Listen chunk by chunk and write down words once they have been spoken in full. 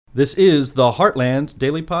This is the Heartland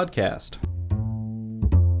Daily Podcast.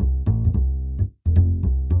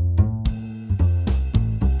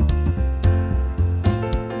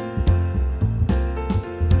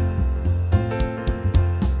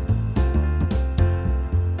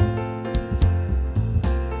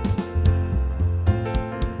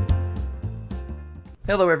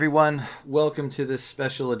 Hello, everyone. Welcome to this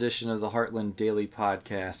special edition of the Heartland Daily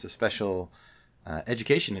Podcast, a special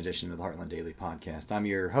education edition of the Heartland Daily Podcast. I'm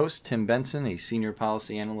your host, Tim Benson, a senior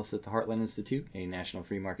policy analyst at the Heartland Institute, a national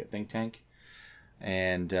free market think tank.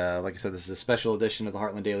 And like I said, this is a special edition of the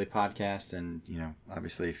Heartland Daily Podcast. And,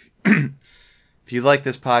 obviously, if if you like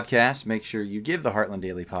this podcast, make sure you give the Heartland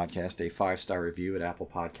Daily Podcast a 5-star review at Apple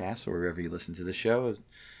Podcasts or wherever you listen to the show.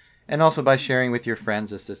 And also by sharing with your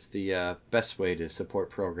friends, as it's the best way to support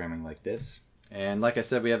programming like this. And like I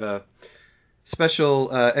said, we have a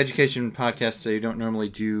special education podcast today. We don't normally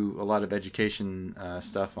do a lot of education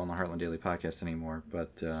stuff on the Heartland Daily Podcast anymore,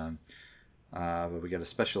 but we got a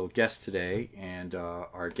special guest today, and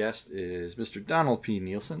our guest is Mr. Donald P.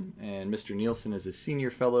 Nielsen. And Mr. Nielsen is a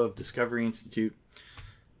senior fellow of Discovery Institute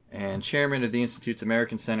and chairman of the Institute's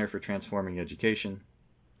American Center for Transforming Education.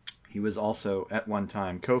 He was also, at one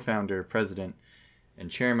time, co-founder, president, and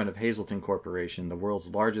chairman of Hazelton Corporation, the world's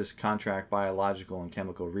largest contract biological and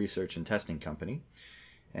chemical research and testing company.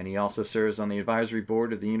 And he also serves on the advisory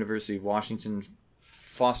board of the University of Washington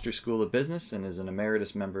Foster School of Business and is an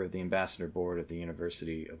emeritus member of the ambassador board of the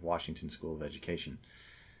University of Washington School of Education.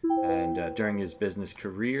 And during his business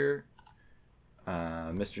career,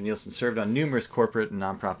 Mr. Nielsen served on numerous corporate and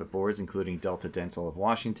nonprofit boards, including Delta Dental of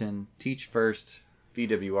Washington, Teach First,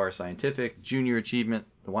 VWR Scientific, Junior Achievement,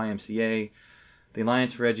 the YMCA, the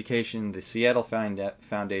Alliance for Education, the Seattle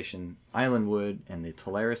Foundation, Islandwood, and the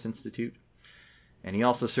Tolaris Institute. And he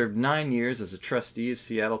also served 9 years as a trustee of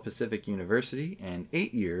Seattle Pacific University and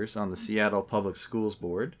 8 years on the Seattle Public Schools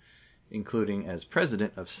Board, including as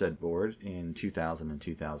president of said board in 2000 and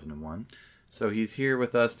 2001. So he's here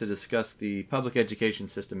with us to discuss the public education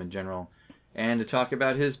system in general, and to talk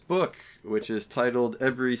about his book, which is titled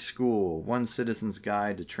Every School, One Citizen's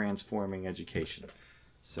Guide to Transforming Education.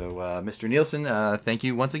 So, Mr. Nielsen, thank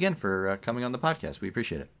you once again for coming on the podcast. We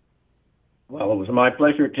appreciate it. Well, it was my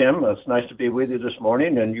pleasure, Tim. It's nice to be with you this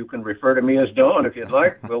morning, and you can refer to me as Don if you'd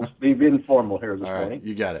like. We'll be informal here this morning. All right,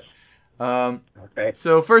 you got it. Okay.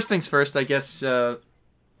 So first things first, I guess tell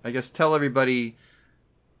everybody,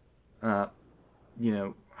 how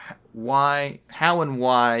and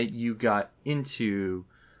why you got into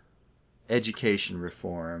education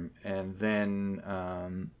reform, and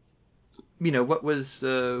then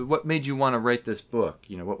what made you want to write this book?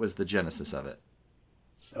 What was the genesis of it?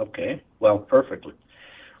 Okay. Well, perfectly.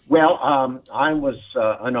 Well, I was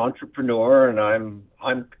an entrepreneur, and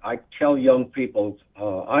I tell young people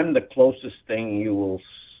I'm the closest thing you will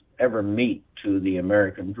ever meet to the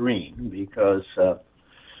American dream, because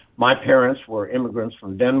my parents were immigrants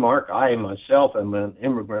from Denmark. I myself am an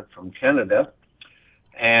immigrant from Canada.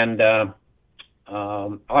 And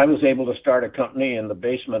I was able to start a company in the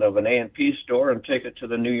basement of an A&P store and take it to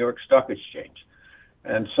the New York Stock Exchange.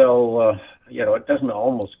 And so, it doesn't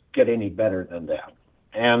almost get any better than that.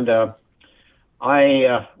 And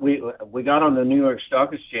we got on the New York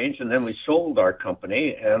Stock Exchange, and then we sold our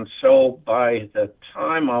company. And so by the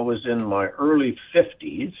time I was in my early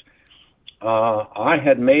 50s, I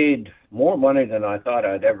had made more money than I thought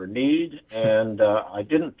I'd ever need, and I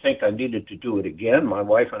didn't think I needed to do it again. My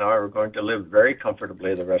wife and I were going to live very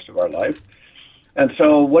comfortably the rest of our life. And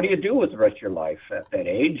so what do you do with the rest of your life at that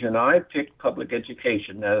age? And I picked public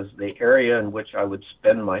education as the area in which I would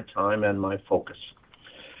spend my time and my focus.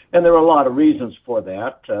 And there were a lot of reasons for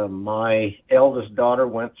that. My eldest daughter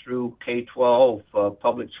went through K-12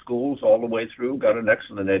 public schools all the way through, got an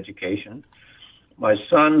excellent education. My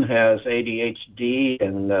son has ADHD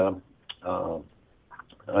and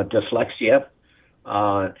dyslexia,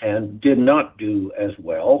 and did not do as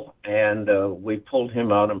well. And we pulled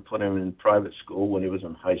him out and put him in private school when he was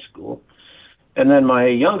in high school. And then my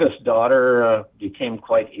youngest daughter became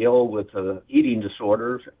quite ill with eating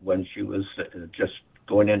disorders when she was just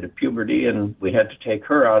going into puberty, and we had to take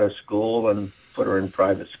her out of school and put her in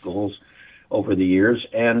private schools over the years.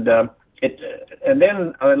 And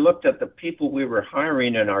then I looked at the people we were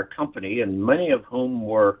hiring in our company, and many of whom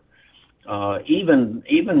were even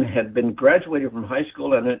had been graduated from high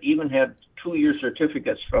school and had even had 2-year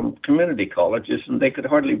certificates from community colleges, and they could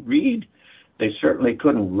hardly read. They certainly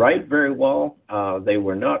couldn't write very well. They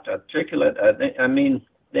were not articulate.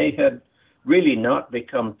 They had really not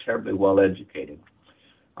become terribly well educated.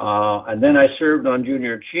 And then I served on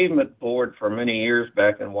Junior Achievement Board for many years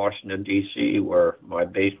back in Washington, D.C., where my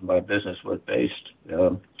business was based.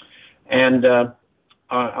 And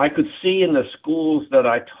I could see in the schools that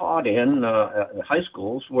I taught in, high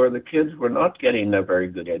schools, where the kids were not getting a very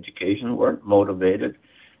good education, weren't motivated.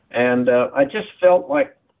 And I just felt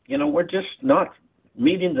like, we're just not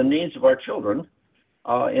meeting the needs of our children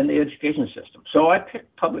in the education system. So I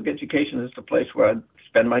picked public education as the place where I'd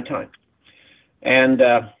spend my time. And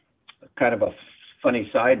kind of a funny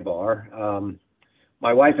sidebar,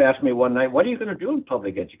 my wife asked me one night, what are you going to do in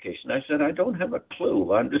public education? I said, I don't have a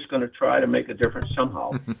clue. I'm just going to try to make a difference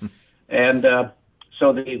somehow. And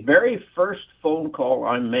so the very first phone call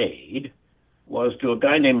I made was to a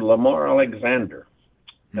guy named Lamar Alexander.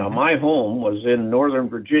 Now, my home was in Northern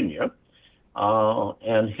Virginia,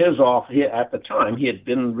 and his office, at the time, he had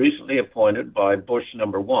been recently appointed by Bush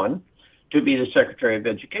 #1 to be the Secretary of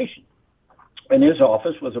Education. And his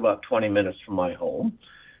office was about 20 minutes from my home.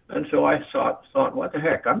 And so I thought, what the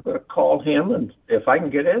heck, I'm going to call him, and if I can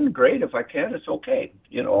get in, great. If I can't, it's okay.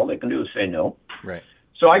 All they can do is say no. Right.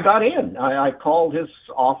 So I got in. I called his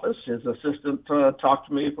office. His assistant talked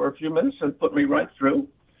to me for a few minutes and put me right through.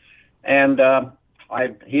 And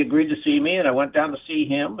he agreed to see me, and I went down to see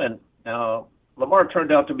him. And Lamar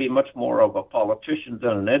turned out to be much more of a politician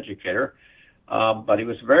than an educator. But he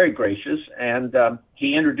was very gracious, and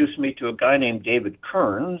he introduced me to a guy named David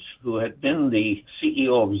Kearns, who had been the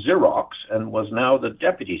CEO of Xerox and was now the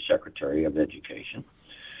Deputy Secretary of Education.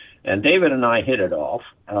 And David and I hit it off.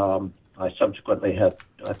 I subsequently had,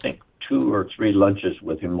 I think, 2 or 3 lunches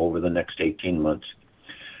with him over the next 18 months.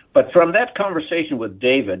 But from that conversation with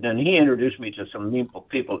David, and he introduced me to some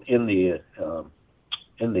people in the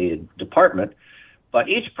department, but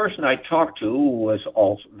each person I talked to was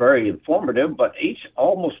also very informative, but each,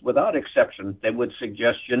 almost without exception, they would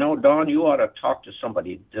suggest, Don, you ought to talk to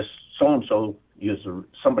somebody, this so-and-so is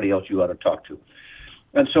somebody else you ought to talk to.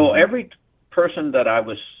 And so every person that I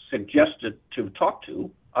was suggested to talk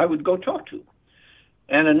to, I would go talk to.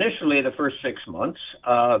 And initially, the first 6 months,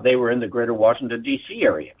 they were in the greater Washington, D.C.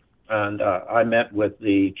 area. And I met with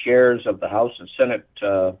the chairs of the House and Senate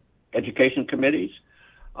education committees.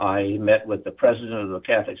 I met with the president of the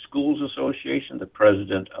Catholic Schools Association, the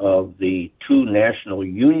president of the 2 national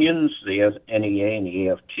unions, the NEA and the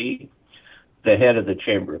EFT, the head of the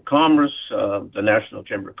Chamber of Commerce, the National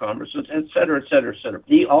Chamber of Commerce, et cetera, et cetera, et cetera.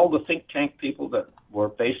 All the think tank people that were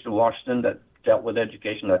based in Washington that dealt with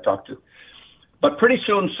education I talked to. But pretty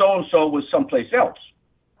soon, so-and-so was someplace else.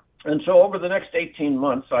 And so over the next 18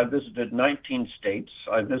 months, I visited 19 states.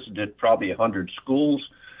 I visited probably 100 schools.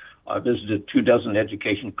 I visited 24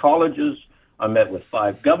 education colleges. I met with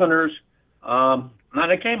 5 governors. And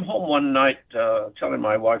I came home one night telling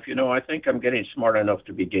my wife, I think I'm getting smart enough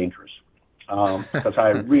to be dangerous, because I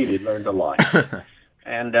really learned a lot.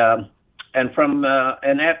 And at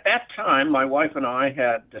that time, my wife and I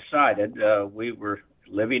had decided we were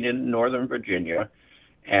living in Northern Virginia,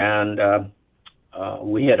 and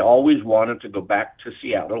we had always wanted to go back to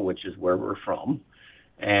Seattle, which is where we're from.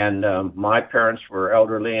 And my parents were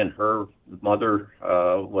elderly, and her mother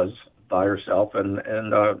was by herself, and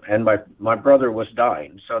my brother was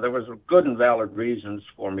dying. So there was good and valid reasons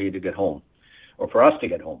for me to get home, or for us to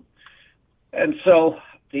get home. And so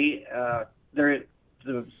the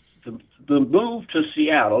move to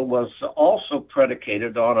Seattle was also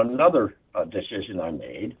predicated on another decision I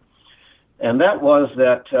made, and that was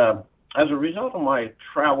that as a result of my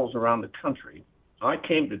travels around the country, I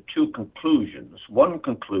came to 2 conclusions. One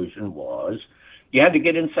conclusion was you had to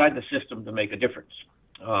get inside the system to make a difference.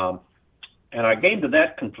 And I came to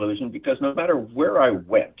that conclusion because no matter where I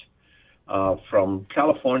went, from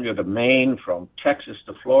California to Maine, from Texas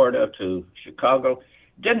to Florida to Chicago,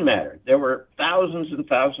 didn't matter. There were thousands and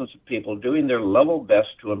thousands of people doing their level best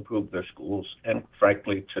to improve their schools, and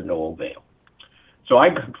frankly, to no avail. So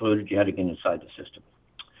I concluded you had to get inside the system.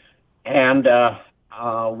 And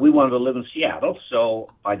we wanted to live in Seattle, so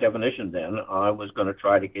by definition then, I was going to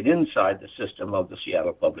try to get inside the system of the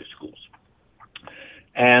Seattle public schools.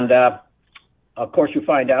 And of course, you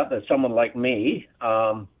find out that someone like me,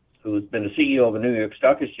 who's been the CEO of a New York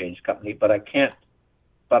Stock Exchange company, but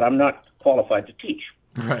I'm not qualified to teach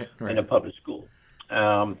in a public school.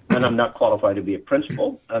 And I'm not qualified to be a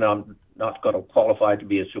principal, and I'm not going to qualify to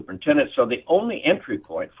be a superintendent. So the only entry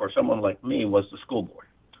point for someone like me was the school board.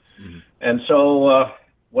 Mm-hmm. And so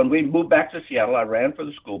when we moved back to Seattle, I ran for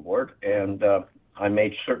the school board, and I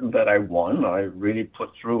made certain that I won. I really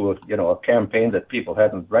put through a campaign that people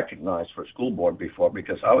hadn't recognized for school board before,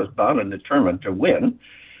 because I was bound and determined to win,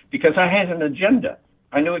 because I had an agenda.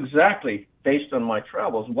 I knew exactly based on my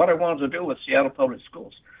travels, what I wanted to do with Seattle Public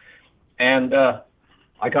Schools. And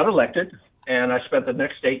I got elected, and I spent the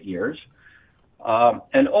next 8 years.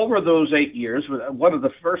 And over those 8 years, one of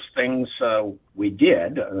the first things we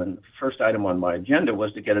did, and the first item on my agenda,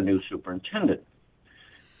 was to get a new superintendent.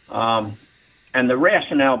 And the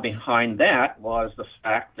rationale behind that was the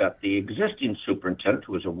fact that the existing superintendent,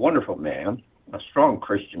 who was a wonderful man, a strong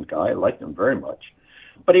Christian guy, I liked him very much,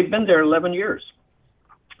 but he'd been there 11 years.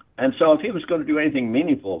 And so if he was going to do anything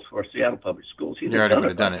meaningful for Seattle Public Schools, he'd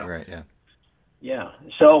have done it, right? Yeah. Yeah.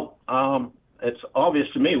 So it's obvious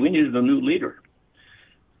to me we needed a new leader.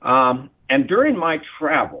 And during my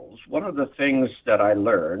travels, one of the things that I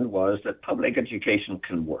learned was that public education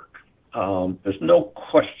can work. There's no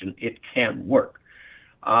question it can work.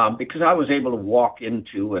 Because I was able to walk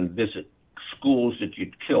into and visit schools that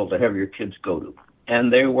you'd kill to have your kids go to.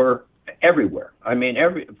 And they were everywhere. I mean,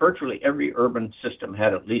 virtually every urban system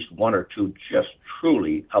had at least one or two just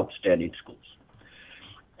truly outstanding schools.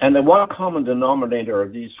 And the one common denominator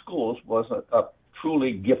of these schools was a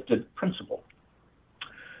truly gifted principal.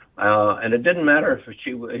 And it didn't matter if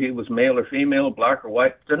he was male or female, black or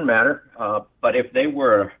white, didn't matter. But if they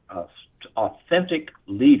were an authentic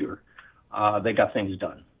leader, they got things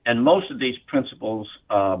done. And most of these principals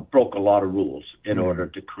broke a lot of rules in order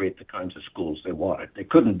to create the kinds of schools they wanted. They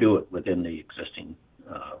couldn't do it within the existing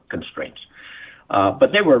constraints.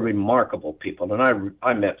 But they were remarkable people, and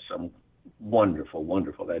I met some wonderful,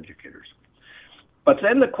 wonderful educators. But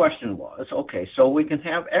then the question was, okay, so we can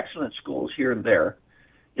have excellent schools here and there.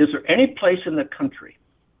 Is there any place in the country,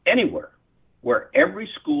 anywhere, where every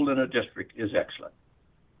school in a district is excellent?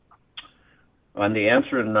 And the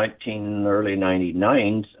answer in early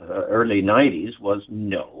 90s was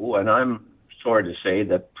no, and I'm sorry to say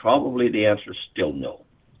that probably the answer is still no.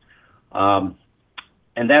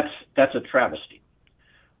 And that's a travesty.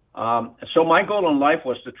 So my goal in life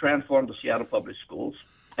was to transform the Seattle Public Schools,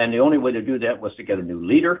 and the only way to do that was to get a new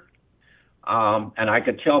leader. And I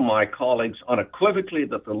could tell my colleagues unequivocally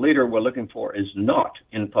that the leader we're looking for is not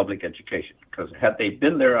in public education, because had they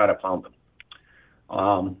been there, I'd have found them.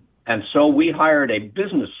 And so we hired a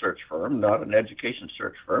business search firm, not an education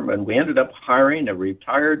search firm, and we ended up hiring a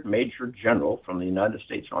retired major general from the United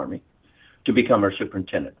States Army to become our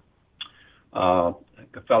superintendent. A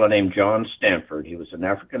fellow named John Stanford. He was an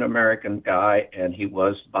African-American guy, and he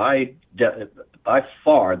was by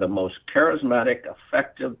far the most charismatic,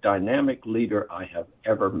 effective, dynamic leader I have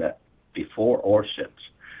ever met before or since.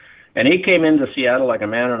 And he came into Seattle like a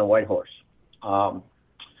man on a white horse.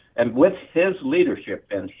 And with his leadership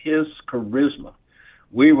and his charisma,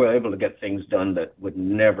 we were able to get things done that would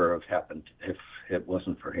never have happened if it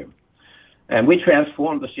wasn't for him. And we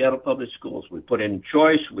transformed the Seattle Public Schools. We put in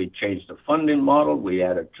choice. We changed the funding model. We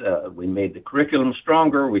made the curriculum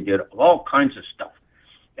stronger. We did all kinds of stuff.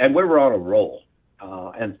 And we were on a roll.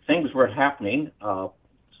 And things were happening.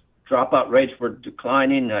 Dropout rates were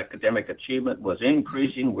declining. Academic achievement was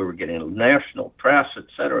increasing. We were getting national press, et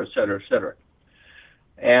cetera, et cetera, et cetera.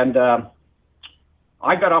 And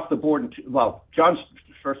I got off the board.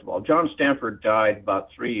 First of all, John Stanford died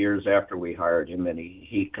about 3 years after we hired him, and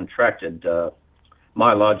he contracted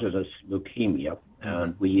myelogenous leukemia,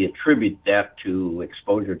 and we attribute that to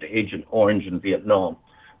exposure to Agent Orange in Vietnam,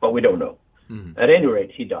 but we don't know. At any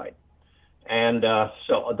rate, he died. And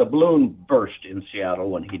so the balloon burst in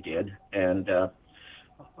Seattle when he did, and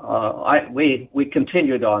we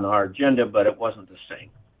continued on our agenda, but it wasn't the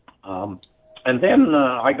same. And then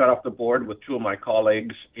I got off the board with two of my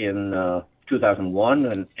colleagues in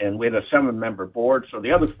 2001, and we had a 7-member board, so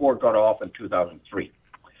the other 4 got off in 2003.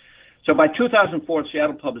 So by 2004,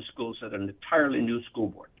 Seattle Public Schools had an entirely new school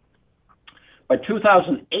board. By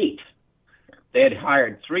 2008, they had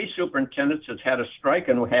hired 3 superintendents that had a strike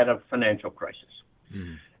and had a financial crisis.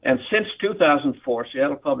 And since 2004,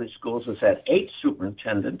 Seattle Public Schools has had 8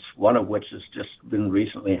 superintendents, one of which has just been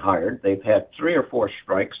recently hired. They've had 3 or 4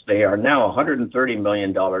 strikes. They are now $130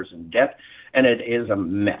 million in debt, and it is a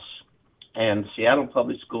mess. And Seattle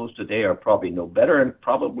Public Schools today are probably no better and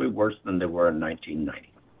probably worse than they were in 1990.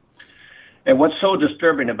 And what's so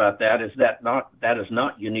disturbing about that is that is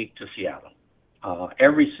not unique to Seattle.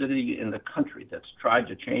 Every city in the country that's tried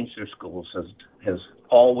to change their schools has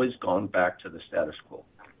always gone back to the status quo.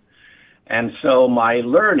 And so my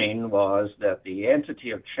learning was that the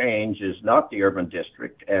entity of change is not the urban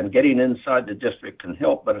district, and getting inside the district can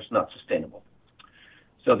help, but it's not sustainable.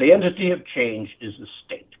 So the entity of change is the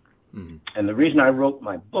state. And the reason I wrote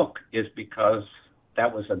my book is because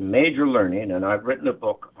that was a major learning, and I've written a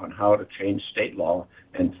book on how to change state law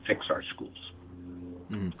and fix our schools.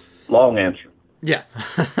 Long answer. Yeah,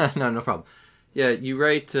 no problem. Yeah, you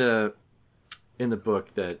write in the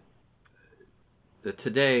book that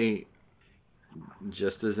today,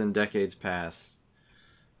 just as in decades past,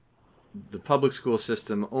 the public school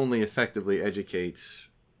system only effectively educates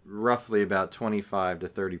roughly about 25 to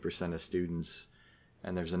 30% of students,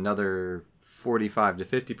 and there's another 45 to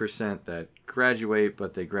 50% that graduate,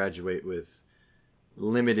 but they graduate with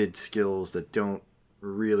limited skills that don't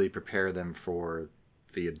really prepare them for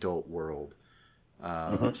the adult world.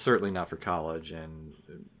 Certainly not for college, and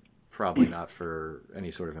probably not for any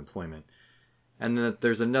sort of employment. And then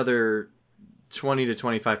there's another 20 to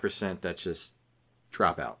 25% that just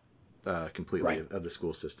drop out completely of the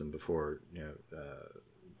school system before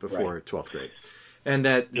 12th grade. And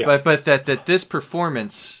that, but that this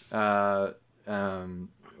performance of the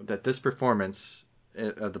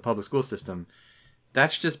public school system,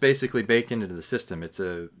 that's just basically baked into the system. It's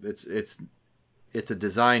a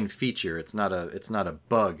design feature. It's not a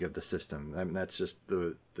bug of the system. I mean, that's just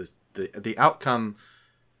the outcome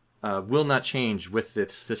will not change with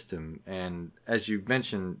this system. And as you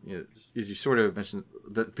mentioned, as you sort of mentioned,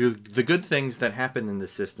 the good things that happen in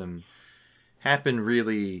this system happen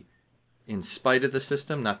really in spite of the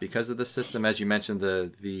system, not because of the system. As you mentioned,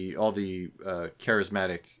 all the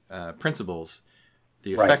charismatic principles,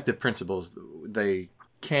 the effective principles, they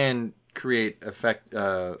can create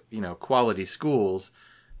quality schools,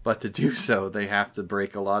 but to do so, they have to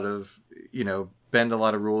break a lot of, bend a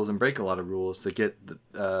lot of rules and break a lot of rules to get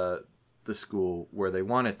the school where they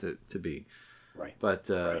want it to be. Right. But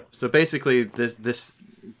so basically,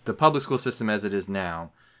 the public school system as it is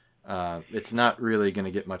now, it's not really going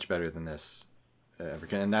to get much better than this,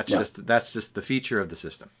 and that's just the feature of the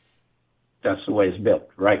system. That's the way it's built,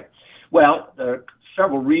 right? Well, there are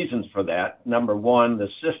several reasons for that. Number one, the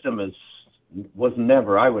system was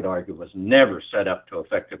never set up to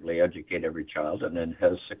effectively educate every child, and then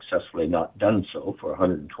has successfully not done so for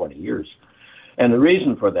 120 years. And the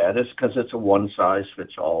reason for that is because it's a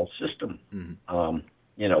one-size-fits-all system. Mm-hmm.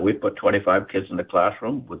 We put 25 kids in the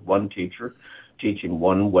classroom with one teacher teaching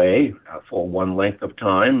one way for one length of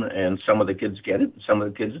time, and some of the kids get it, some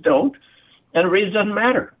of the kids don't, and it really doesn't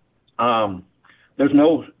matter. There's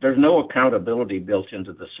no accountability built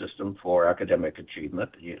into the system for academic achievement.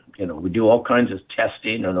 We do all kinds of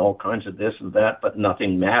testing and all kinds of this and that, but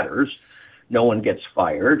nothing matters. No one gets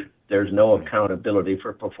fired. There's no accountability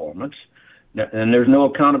for performance, and there's no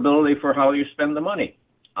accountability for how you spend the money.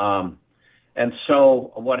 And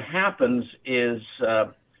so what happens is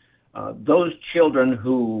those children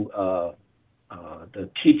who the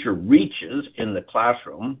teacher reaches in the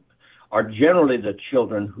classroom are generally the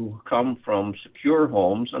children who come from secure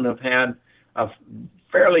homes and have had a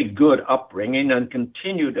fairly good upbringing and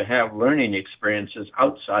continue to have learning experiences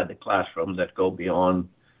outside the classroom that go beyond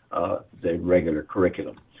the regular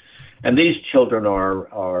curriculum. And these children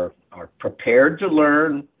are prepared to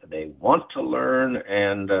learn, they want to learn,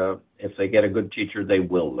 and if they get a good teacher, they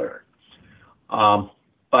will learn.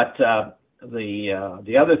 But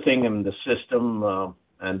the other thing in the system,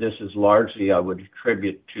 and this is largely I would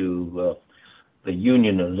attribute to the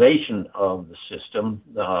unionization of the system,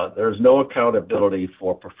 there's no accountability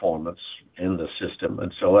for performance in the system.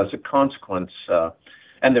 And so as a consequence,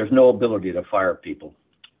 and there's no ability to fire people.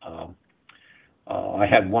 I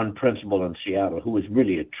had one principal in Seattle who was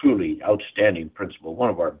really a truly outstanding principal,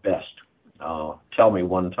 one of our best, tell me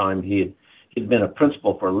one time he'd been a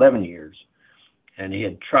principal for 11 years, and he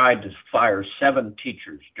had tried to fire 7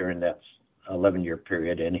 teachers during that 11-year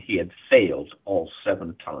period, and he had failed all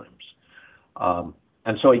 7 times.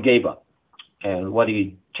 And so he gave up. And what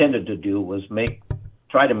he tended to do was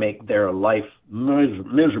try to make their life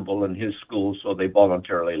miserable in his school, so they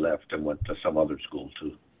voluntarily left and went to some other school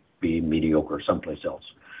to be mediocre someplace else.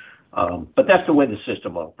 But that's the way the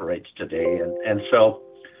system operates today. And so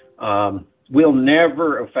we'll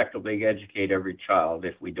never effectively educate every child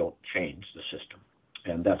if we don't change the system.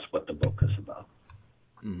 And that's what the book is about.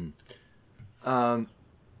 Mm-hmm.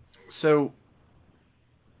 So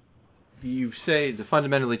you say to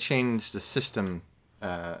fundamentally change the system,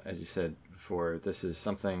 as you said before, this is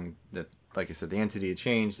something that, like I said, the entity of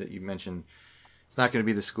change that you mentioned, it's not going to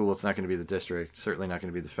be the school, it's not going to be the district, certainly not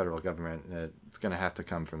going to be the federal government. It's going to have to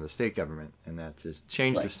come from the state government, and that to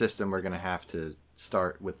change the system, we're going to have to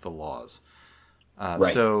start with the laws.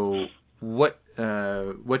 So what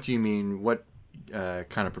do you mean? What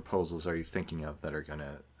kind of proposals are you thinking of that are going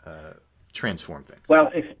to transform things?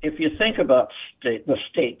 Well, if you think about the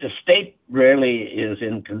state rarely is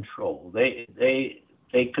in control.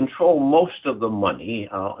 They control most of the money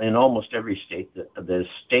in almost every state. The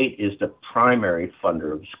state is the primary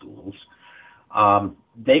funder of schools.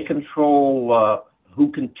 They control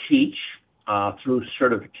who can teach through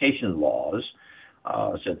certification laws.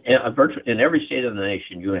 So in every state of the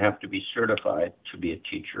nation, you have to be certified to be a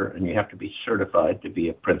teacher, and you have to be certified to be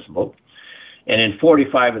a principal. And in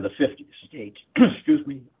 45 of the 50 states, excuse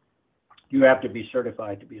me, you have to be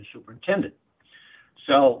certified to be a superintendent.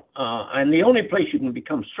 So, and the only place you can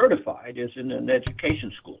become certified is in an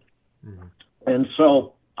education school. Mm-hmm. And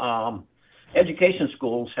so, education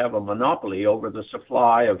schools have a monopoly over the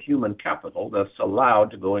supply of human capital that's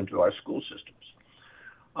allowed to go into our school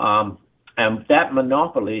systems. And that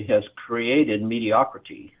monopoly has created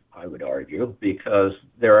mediocrity, I would argue, because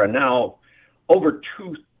there are now over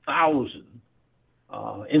 2,000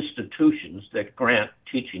 institutions that grant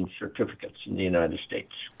teaching certificates in the United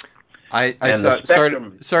States. I saw.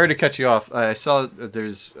 Sorry to cut you off. I saw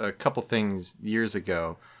there's a couple things years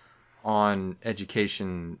ago on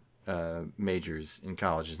education majors in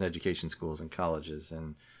colleges and education schools and colleges,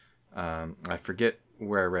 and I forget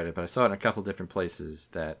where I read it, but I saw it in a couple different places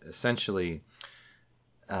that essentially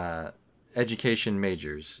education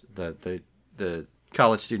majors, the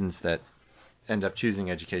college students that end up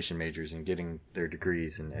choosing education majors and getting their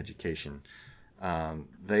degrees in education,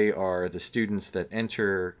 they are the students that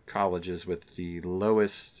enter colleges with the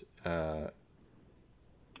lowest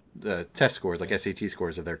test scores, like SAT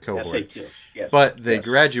scores of their cohort. SAT, yes. But they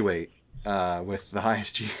graduate with the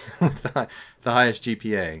highest the highest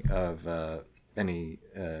GPA of any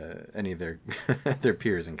of their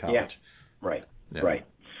peers in college. Yeah. Right.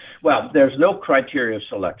 Well, there's no criteria of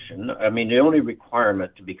selection. I mean, the only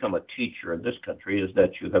requirement to become a teacher in this country is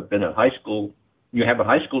that you have been you have a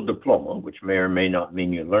high school diploma, which may or may not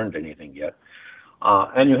mean you learned anything yet,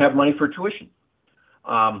 and you have money for tuition.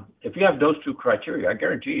 If you have those two criteria, I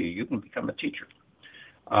guarantee you can become a teacher.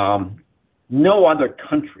 No other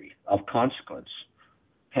country of consequence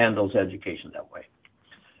handles education that way.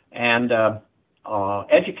 And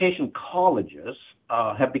education colleges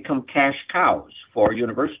have become cash cows for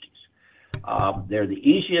universities. They're the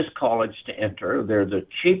easiest college to enter. They're the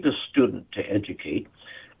cheapest student to educate.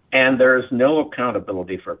 And there's no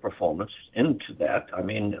accountability for performance into that. I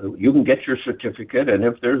mean, you can get your certificate, and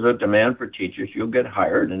if there's a demand for teachers, you'll get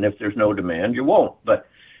hired. And if there's no demand, you won't. But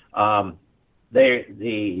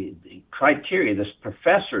the criteria, this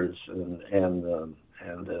professors and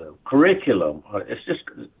the curriculum, it's just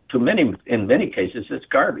in many cases, it's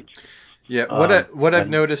garbage. Yeah, what I've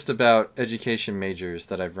noticed about education majors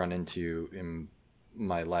that I've run into in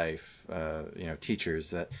my life, teachers,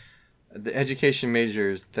 that the education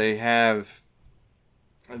majors, they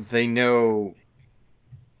know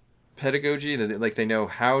pedagogy, they know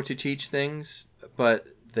how to teach things, but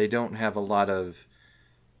they don't have a lot of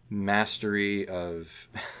mastery of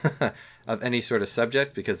of any sort of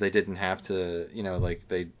subject, because they didn't have to,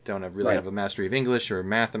 they don't have a mastery of English or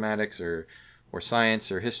mathematics or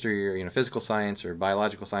science or history or physical science or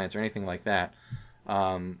biological science or anything like that.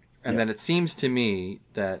 Then it seems to me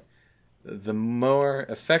that the more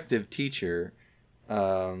effective teacher,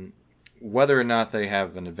 whether or not they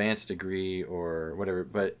have an advanced degree or whatever,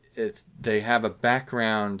 but they have a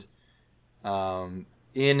background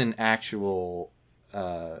in an actual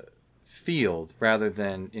field rather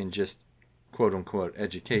than in just quote unquote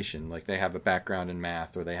education. Like they have a background in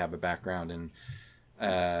math, or they have a background in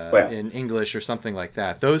English or something like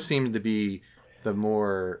that. Those seem to be the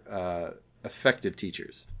more effective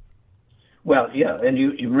teachers. Well, yeah, and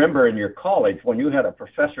you remember in your college when you had a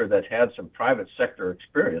professor that had some private sector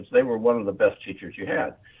experience, they were one of the best teachers you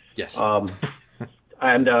had. Yes. What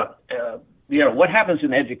happens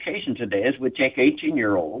in education today is we take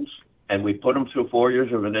 18-year-olds and we put them through 4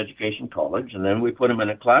 years of an education college, and then we put them in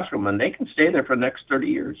a classroom, and they can stay there for the next 30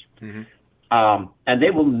 years. Mm-hmm. And they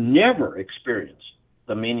will never experience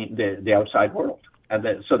the outside world,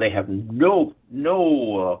 and so they have no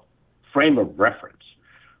frame of reference.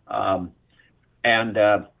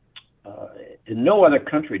 In no other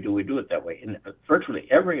country do we do it that way. In virtually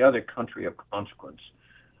every other country of consequence,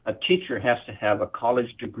 a teacher has to have a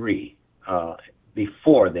college degree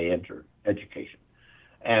before they enter education.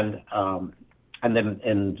 And then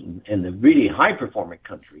in the really high-performing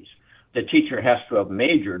countries, the teacher has to have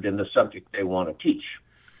majored in the subject they want to teach.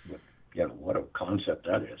 What a concept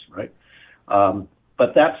that is, right?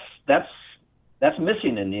 But that's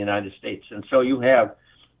missing in the United States. And so you have,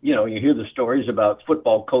 you hear the stories about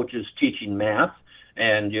football coaches teaching math,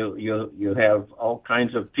 and you have all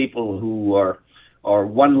kinds of people who are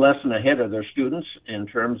one lesson ahead of their students in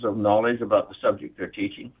terms of knowledge about the subject they're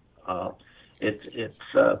teaching. Don't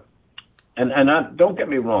get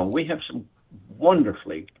me wrong, we have some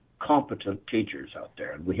wonderfully competent teachers out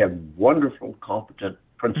there, and we have wonderful, competent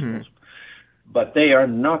principals, but they are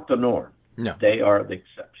not the norm. No. They are the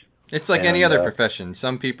exception. It's like any other profession.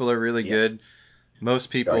 Some people are really good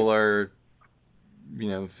Most people are,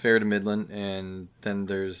 fair to middling, and then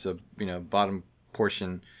there's a, bottom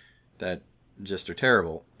portion that just are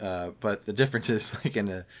terrible. But the difference is, like in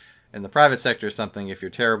the private sector or something, if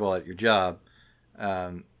you're terrible at your job,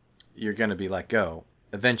 you're going to be let go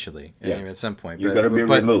eventually, at some point. You're going to be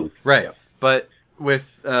removed. Right. Yeah. But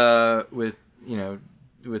with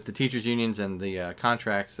with the teachers unions and the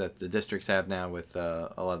contracts that the districts have now with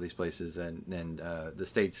a lot of these places, and the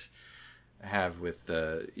states have with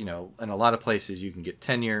in a lot of places you can get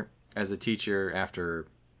tenure as a teacher after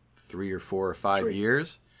 3 or 4 or 5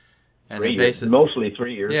 years, and mostly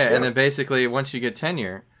 3 years. Yeah, and then basically once you get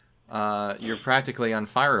tenure, you're practically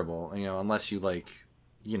unfireable, unless you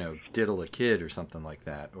diddle a kid or something like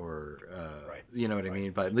that, or you know what I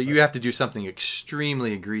mean. But you have to do something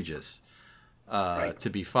extremely egregious to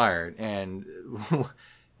be fired, and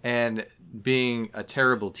being a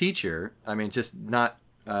terrible teacher, I mean, just not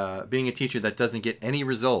being a teacher that doesn't get any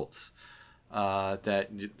results, that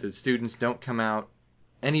the students don't come out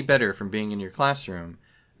any better from being in your classroom,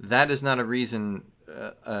 that is not a reason,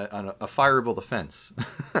 a fireable offense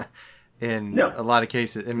in a lot of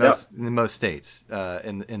cases, in most states,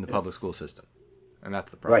 in the public school system, and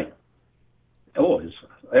that's the problem. Right. Oh, it's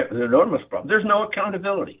an enormous problem. There's no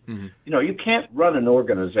accountability. Mm-hmm. You can't run an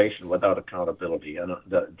organization without accountability, and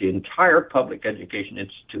the entire public education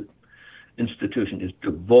institution is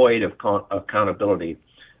devoid of accountability,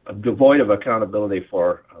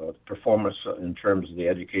 for performance in terms of the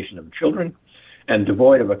education of children, and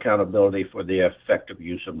devoid of accountability for the effective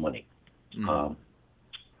use of money. Mm-hmm.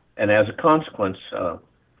 And as a consequence,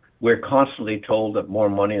 we're constantly told that more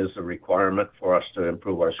money is the requirement for us to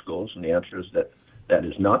improve our schools, and the answer is that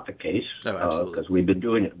is not the case. Oh, absolutely. Because we've been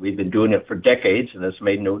doing it. We've been doing it for decades, and it's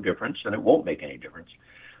made no difference, and it won't make any difference.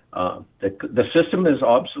 The system is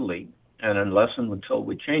obsolete, and unless and until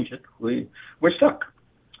we change it, we're stuck.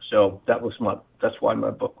 So that's why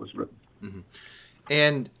my book was written. Mm-hmm.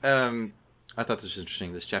 And I thought this was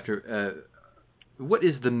interesting. This chapter. What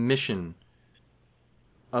is the mission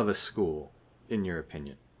of a school, in your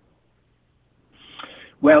opinion?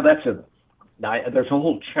 Well, there's a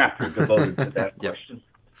whole chapter devoted to that question.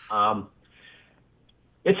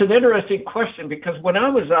 It's an interesting question because when I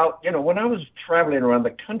was out, when I was traveling around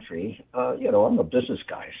the country, I'm a business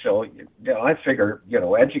guy, so I figure,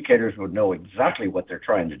 educators would know exactly what they're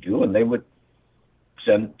trying to do, and they would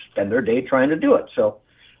spend their day trying to do it. So,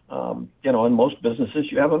 in most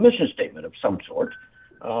businesses, you have a mission statement of some sort.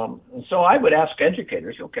 And so I would ask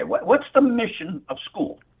educators, okay, what's the mission of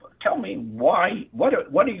school? Tell me why. What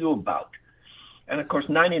are you about? And of course,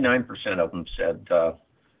 99% of them said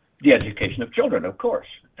the education of children, of course.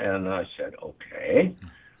 And I said, okay,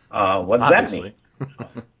 what does that mean?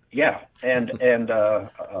 Yeah,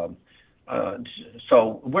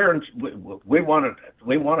 so we want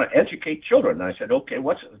to educate children. And I said, okay,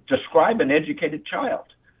 describe an educated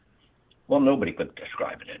child? Well, nobody could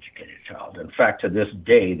describe an educated child. In fact, to this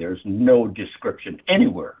day, there's no description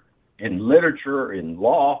anywhere in literature, in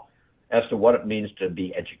law, as to what it means to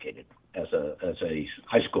be educated as a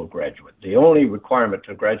high school graduate. The only requirement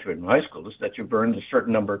to graduate from high school is that you've earned a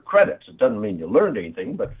certain number of credits. It doesn't mean you learned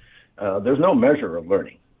anything, but there's no measure of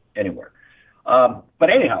learning anywhere. But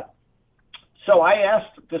anyhow, so I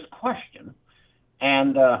asked this question,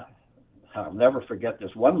 and I'll never forget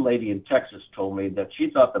this. One lady in Texas told me that she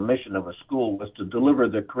thought the mission of a school was to deliver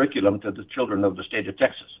the curriculum to the children of the state of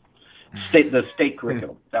Texas. The state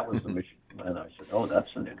curriculum. That was the mission. And I said, oh, that's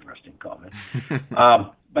an interesting comment.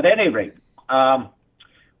 But at any rate,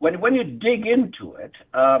 when you dig into it,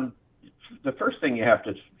 the first thing you have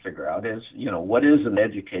to figure out is, what is an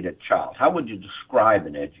educated child? How would you describe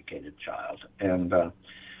an educated child? And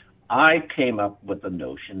I came up with the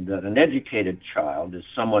notion that an educated child is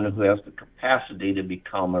someone who has the capacity to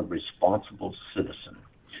become a responsible citizen.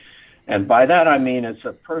 And by that, I mean it's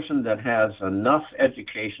a person that has enough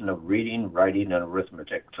education of reading, writing, and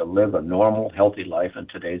arithmetic to live a normal, healthy life in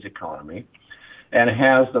today's economy, and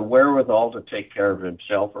has the wherewithal to take care of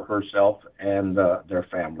himself or herself and their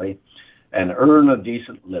family, and earn a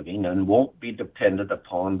decent living, and won't be dependent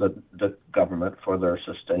upon the government for their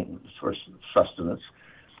sustenance,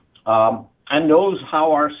 and knows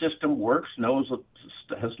how our system works,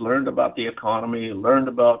 has learned about the economy, learned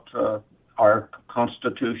about our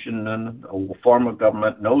Constitution and a form of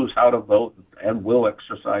government, knows how to vote, and will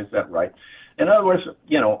exercise that right. In other words,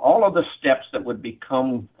 all of the steps that would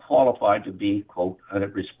become qualified to be, quote, a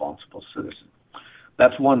responsible citizen.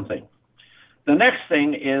 That's one thing. The next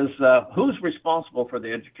thing is who's responsible for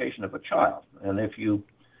the education of a child? And if you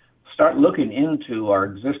start looking into our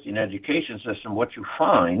existing education system, what you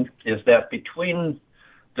find is that between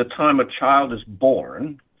the time a child is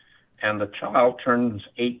born and the child turns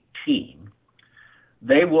 18,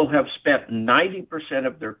 they will have spent 90%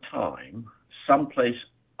 of their time someplace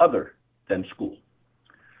other than school.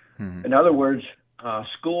 Mm-hmm. In other words,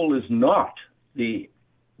 school is not the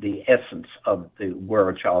essence of where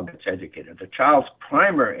a child gets educated. The child's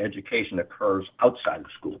primary education occurs outside of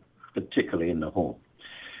school, particularly in the home.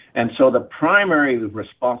 And so the primary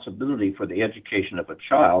responsibility for the education of a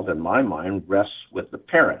child, in my mind, rests with the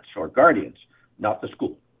parents or guardians, not the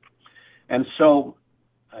school. And so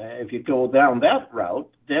if you go down that route,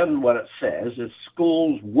 then what it says is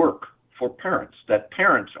schools work for parents, that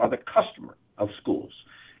parents are the customer of schools.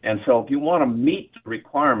 And so if you want to meet the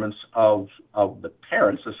requirements of the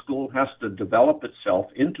parents, the school has to develop itself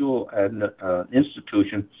into an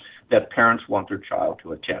institution that parents want their child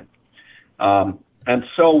to attend. And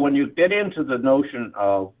so when you get into the notion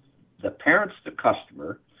of the parents, the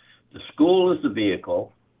customer, the school is the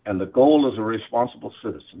vehicle, and the goal is a responsible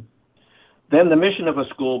citizen, then the mission of a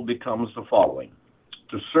school becomes the following: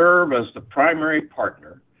 to serve as the primary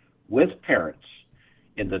partner with parents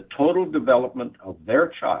in the total development of their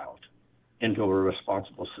child into a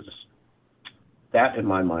responsible citizen. That, in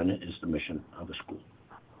my mind, is the mission of a school.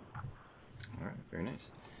 All right, very nice.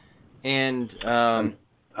 And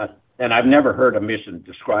I've never heard a mission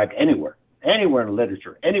described anywhere in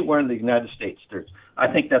literature, anywhere in the United States.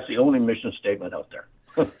 I think that's the only mission statement out there.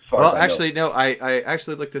 Well, actually, no, I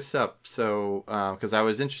actually looked this up, so because I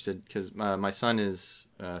was interested, because my son is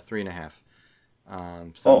 3.5.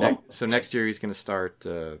 So next year he's going to start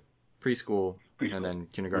preschool and then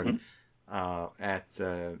kindergarten at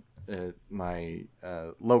my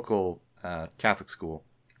local Catholic school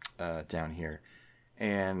down here.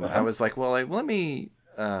 And I was like, well, let me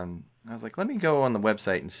go on the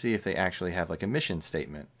website and see if they actually have like a mission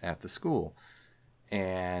statement at the school.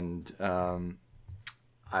 And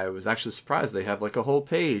I was actually surprised they have like a whole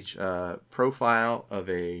page profile of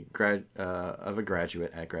a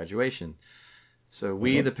graduate at graduation. So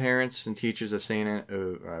we, the parents and teachers of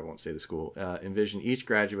I won't say the school, envision each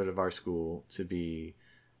graduate of our school to be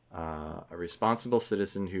a responsible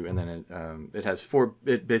citizen who, and then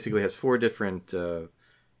it basically has 4 different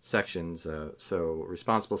sections. So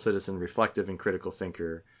responsible citizen, reflective and critical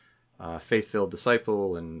thinker, faith-filled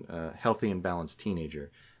disciple, and healthy and balanced teenager.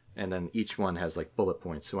 And then each one has like bullet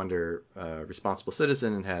points. So under responsible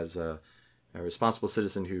citizen, it has a responsible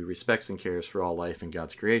citizen who respects and cares for all life and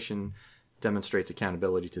God's creation, demonstrates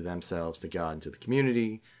accountability to themselves, to God, and to the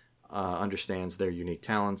community, understands their unique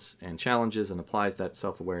talents and challenges, and applies that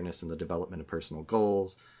self-awareness in the development of personal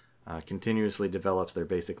goals, continuously develops their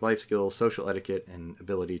basic life skills, social etiquette, and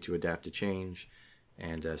ability to adapt to change,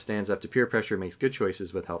 and stands up to peer pressure, makes good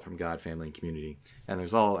choices with help from God, family, and community. And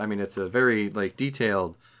it's a very like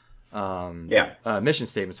detailed mission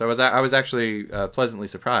statement. So I was actually pleasantly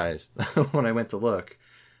surprised when I went to look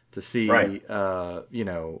to see,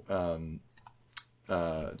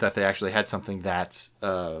 that they actually had something that's,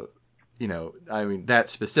 that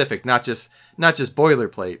specific, not just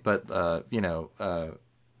boilerplate, but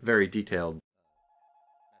very detailed.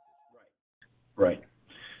 Right.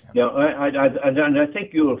 Yeah, I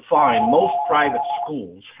think you will find most private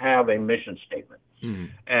schools have a mission statement,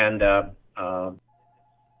 and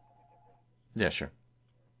yeah, sure.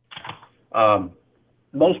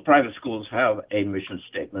 Most private schools have a mission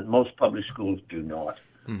statement. Most public schools do not.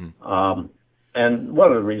 Mm-hmm. And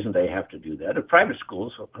one of the reasons they have to do that is private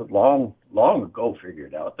schools have long ago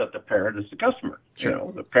figured out that the parent is the customer. Sure.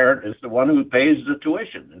 The parent is the one who pays the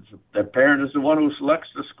tuition. The parent is the one who selects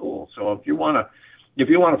the school. So if you want to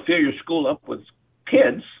fill your school up with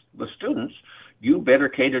kids, with students, you better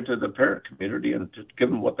cater to the parent community and to give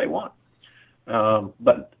them what they want.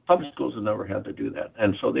 But public schools have never had to do that,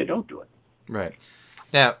 and so they don't do it. Right.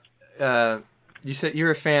 Now, you said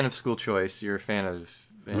you're a fan of school choice. You're a fan of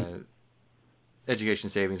education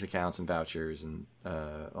savings accounts and vouchers and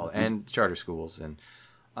and charter schools, and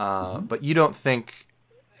but you don't think,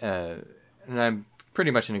 and I'm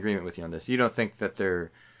pretty much in agreement with you on this. You don't think that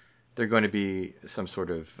they're going to be some sort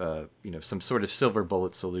of silver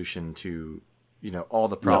bullet solution to all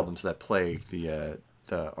the problems that plague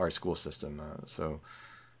our school system.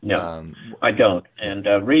 No, I don't. And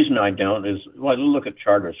the reason I don't is, look at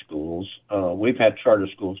charter schools. We've had charter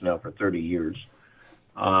schools now for 30 years,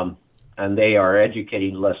 and they are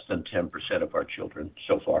educating less than 10% of our children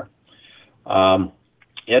so far.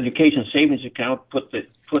 The education savings account put the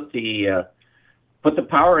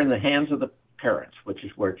power in the hands of the parents, which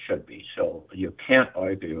is where it should be. So you can't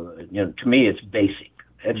argue. To me, it's basic.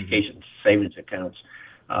 Education savings accounts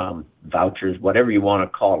vouchers, whatever you want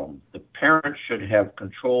to call them. The parents should have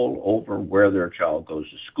control over where their child goes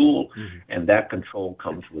to school, and that control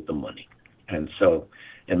comes with the money. And so,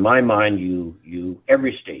 in my mind,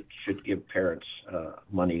 every state should give parents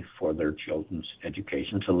money for their children's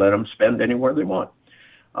education to let them spend anywhere they want.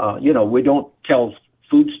 We don't tell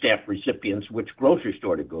food stamp recipients which grocery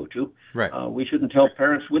store to go to. Right. We shouldn't tell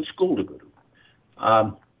parents which school to go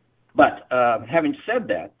to. But having said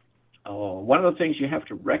that, one of the things you have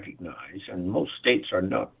to recognize, and most states are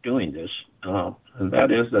not doing this, and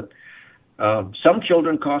that is that some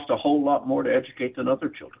children cost a whole lot more to educate than other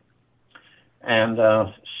children. And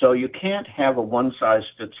so you can't have a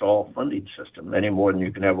one-size-fits-all funding system any more than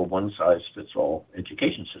you can have a one-size-fits-all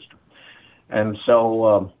education system. And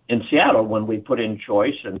so in Seattle, when we put in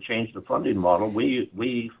choice and changed the funding model,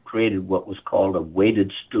 we created what was called a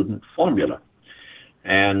weighted student formula.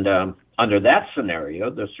 And under that scenario,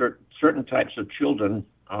 the certain types of children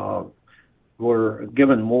were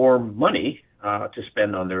given more money to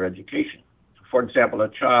spend on their education. For example,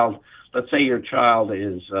 let's say your child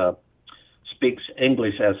speaks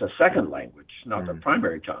English as a second language, not the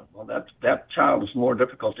primary tongue. Well, that child is more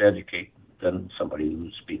difficult to educate than somebody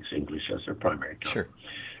who speaks English as their primary tongue. Sure.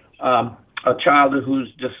 A child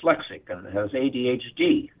who's dyslexic and has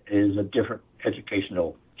ADHD is a different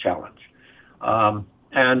educational challenge.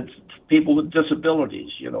 And people with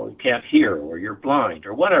disabilities, you can't hear, or you're blind,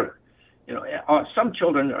 or whatever. Some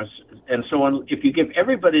children are, and so on. If you give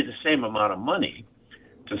everybody the same amount of money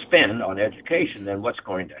to spend on education, then what's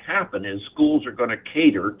going to happen is schools are going to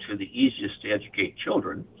cater to the easiest to educate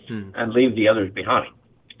children and leave the others behind.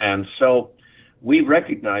 And so we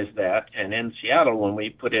recognize that, and in Seattle, when we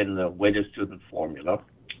put in the weighted student formula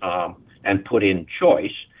and put in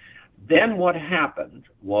choice, then what happened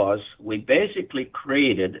was we basically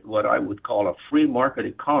created what I would call a free market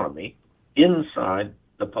economy inside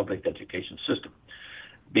the public education system.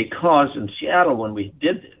 Because in Seattle, when we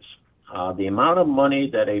did this, the amount of money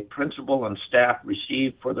that a principal and staff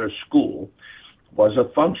received for their school was a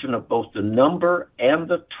function of both the number and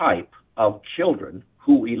the type of children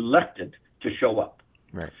who elected to show up.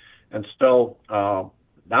 Right. And so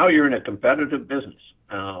now you're in a competitive business.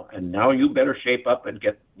 And now you better shape up and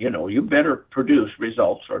you better produce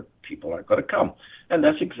results or people aren't going to come. And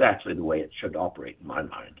that's exactly the way it should operate in my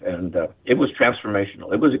mind. And it was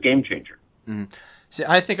transformational. It was a game changer. Mm-hmm. See,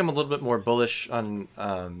 I think I'm a little bit more bullish on,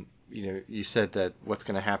 you said that what's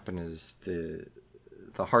going to happen is the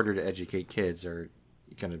harder to educate kids are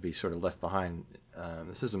going to be sort of left behind in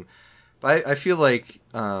the system. But I feel like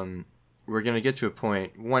we're going to get to a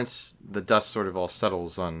point once the dust sort of all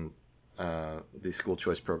settles on these school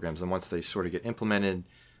choice programs, and once they sort of get implemented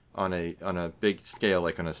on a big scale,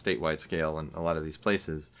 like on a statewide scale in a lot of these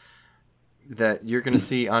places, that you're going to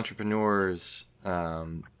see entrepreneurs,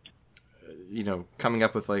 coming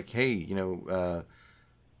up with like, hey,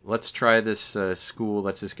 let's try this school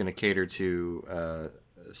that's just going to cater to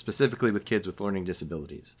specifically with kids with learning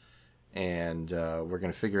disabilities, and we're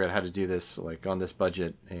going to figure out how to do this like on this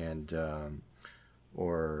budget, and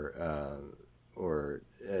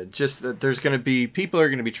just that there's going to be people are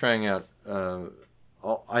going to be trying out.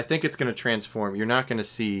 I think it's going to transform. You're not going to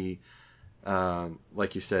see,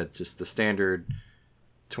 like you said, just the standard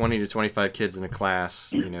 20 to 25 kids in a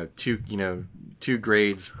class. Two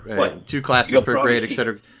grades, two classes per grade,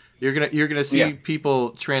 etc. You're gonna see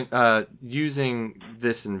people using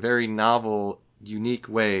this in very novel, unique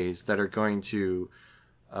ways that are going to.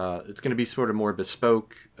 It's going to be sort of more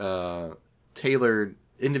bespoke,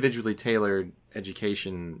 individually tailored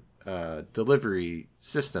education delivery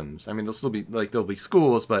systems. I mean, there'll be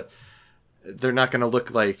schools, but they're not going to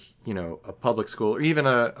look like a public school or even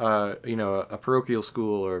a parochial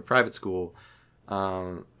school or a private school.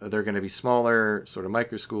 They're going to be smaller, sort of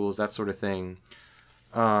micro schools, that sort of thing.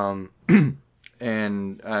 And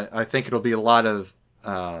I think it'll be a lot of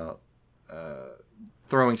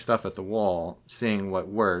throwing stuff at the wall, seeing what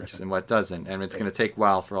works and what doesn't, and it's going to take a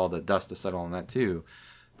while for all the dust to settle on that too.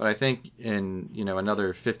 But I think in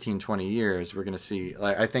another 15, 20 years, we're going to see.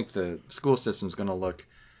 I think the school system is going to look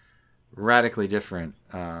radically different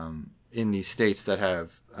in these states that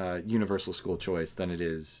have universal school choice than it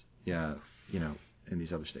is, in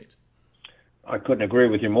these other states. I couldn't agree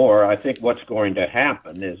with you more. I think what's going to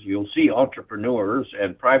happen is you'll see entrepreneurs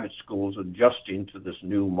and private schools adjusting to this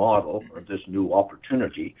new model or this new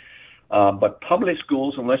opportunity, but public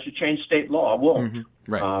schools, unless you change state law, won't.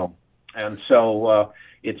 Mm-hmm. Right. And so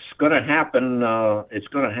it's going to happen. It's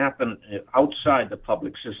going to happen outside the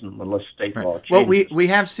public system unless state law changes. Well, we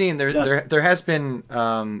have seen there has been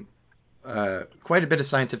quite a bit of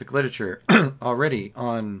scientific literature already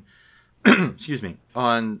on excuse me,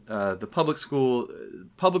 on the public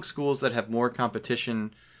schools that have more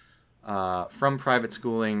competition from private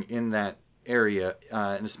schooling in that area,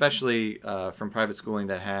 and especially from private schooling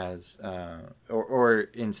that has, or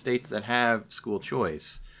in states that have school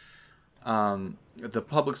choice. The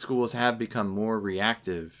public schools have become more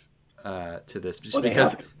reactive to this, just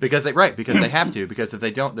because they have to, because if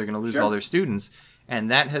they don't, they're going to lose all their students,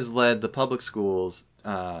 and that has led the public schools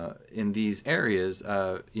in these areas,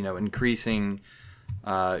 increasing.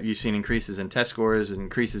 You've seen increases in test scores,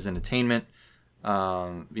 increases in attainment,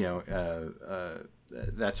 that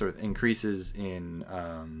sort of increases in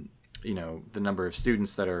the number of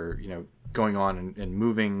students that are going on and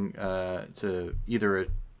moving to either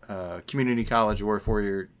a community college or a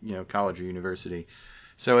four-year college or university.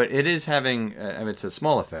 So it is having, it's a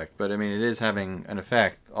small effect, but it is having an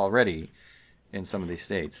effect already in some of these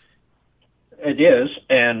states. It is,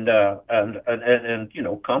 and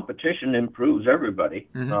competition improves everybody,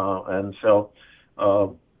 and so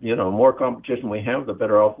more competition we have, the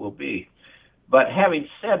better off we'll be. But having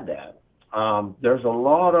said that, there's a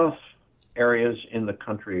lot of areas in the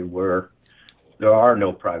country where there are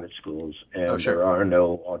no private schools, and there are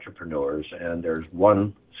no entrepreneurs, and there's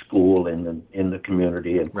one school in the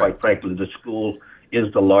community, and quite frankly, the school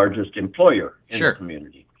is the largest employer in the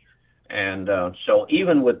community. And so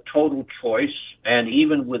even with total choice and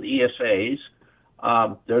even with ESAs,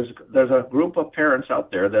 there's a group of parents out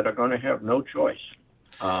there that are going to have no choice.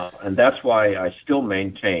 And that's why I still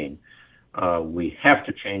maintain we have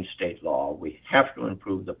to change state law. We have to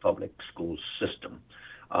improve the public school system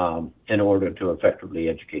in order to effectively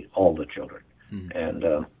educate all the children.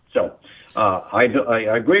 And so I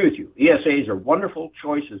agree with you. ESAs are wonderful.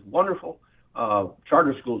 Choice is wonderful.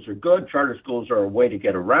 Charter schools are good. Charter schools are a way to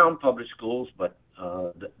get around public schools. But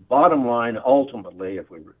the bottom line, ultimately, if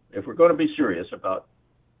we're going to be serious about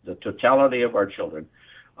the totality of our children,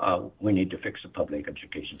 we need to fix the public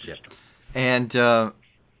education system. And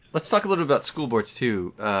let's talk a little bit about school boards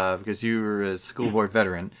too, because you're a school board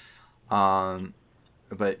veteran.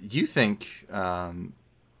 But you think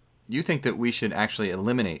that we should actually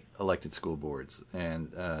eliminate elected school boards,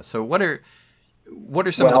 and so what are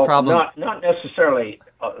some of the problems? Not necessarily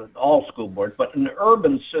all school boards, but in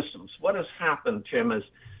urban systems, what has happened, Tim, is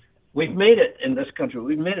we've made it in this country.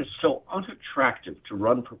 We've made it so unattractive to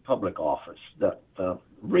run for public office that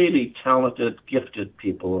really talented, gifted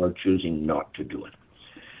people are choosing not to do it,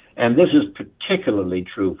 and this is particularly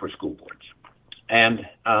true for school boards. And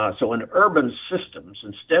so in urban systems,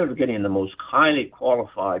 instead of getting the most highly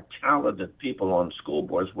qualified, talented people on school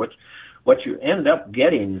boards, what you end up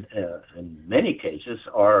getting in many cases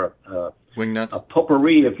are wingnuts, a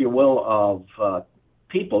potpourri, if you will, of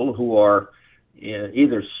people who are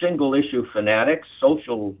either single-issue fanatics,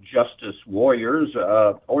 social justice warriors,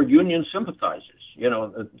 or union sympathizers.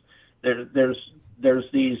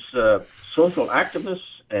 There's these social activists,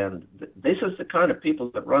 and this is the kind of people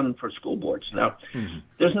that run for school boards. Now,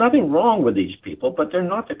 there's nothing wrong with these people, but they're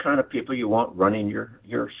not the kind of people you want running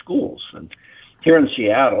your schools. And here in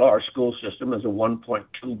Seattle, our school system is a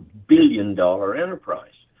 $1.2 billion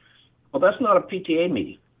enterprise. Well, that's not a PTA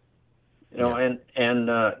meeting, and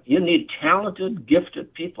you need talented,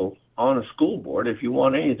 gifted people on a school board if you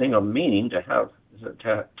want anything of meaning to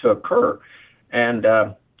occur. And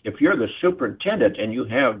if you're the superintendent and you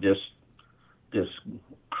have this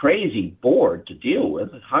crazy board to deal with,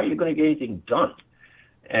 how are you going to get anything done?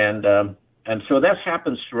 And so that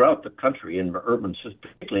happens throughout the country in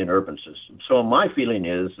particularly in urban systems. So my feeling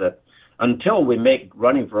is that until we make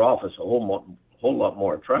running for office a whole lot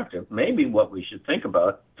more attractive, maybe what we should think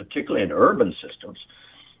about, particularly in urban systems,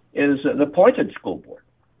 is an appointed school board.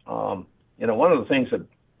 One of the things that,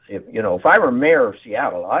 if I were mayor of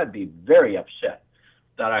Seattle, I'd be very upset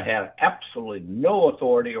that I had absolutely no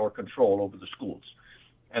authority or control over the schools.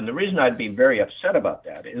 And the reason I'd be very upset about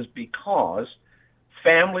that is because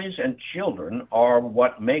families and children are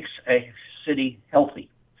what makes a city healthy.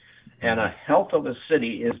 And a health of a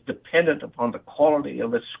city is dependent upon the quality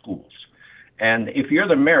of its schools. And if you're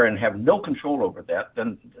the mayor and have no control over that,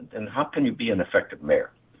 then how can you be an effective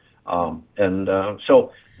mayor?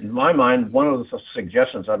 So in my mind, one of the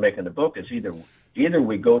suggestions I make in the book is either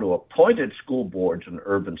we go to appointed school boards in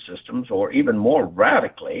urban systems, or even more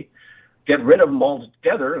radically, get rid of them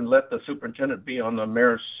altogether and let the superintendent be on the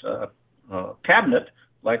mayor's cabinet,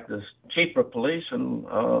 like the chief of police and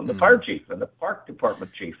the fire chief and the park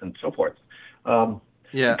department chief and so forth.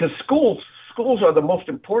 Because schools are the most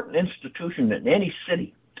important institution in any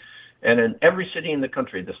city, and in every city in the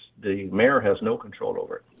country, the mayor has no control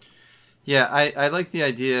over it. Yeah, I like the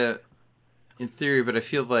idea in theory, but I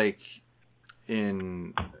feel like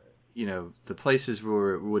in the places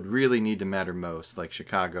where it would really need to matter most, like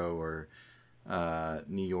Chicago or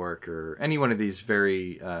New York or any one of these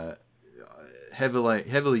very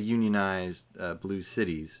heavily unionized blue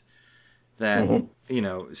cities, that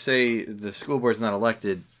say the school board's not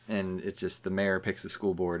elected and it's just the mayor picks the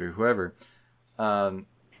school board or whoever,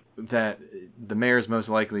 that the mayor is most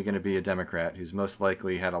likely going to be a Democrat who's most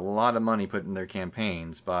likely had a lot of money put in their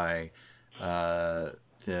campaigns by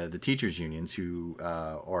the teachers unions, who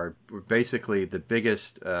are basically the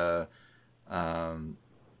biggest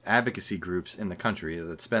advocacy groups in the country,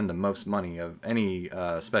 that spend the most money of any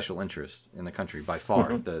special interest in the country by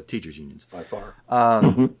far, the teachers unions. By far.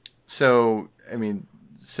 So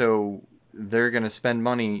they're going to spend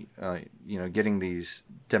money, getting these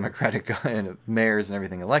Democratic mayors and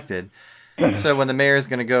everything elected. So when the mayor is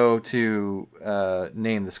going to go to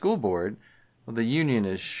name the school board, well, the union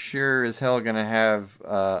is sure as hell going to have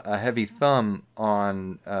a heavy thumb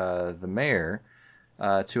on the mayor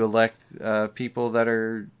to elect people that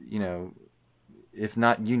are, if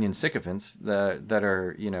not union sycophants, that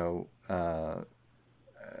are,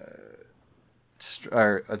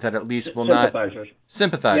 that at least will not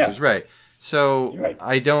sympathizers, yeah. Right? So right.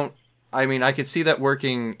 I could see that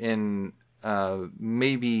working in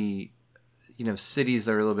maybe cities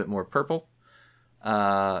that are a little bit more purple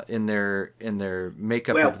in their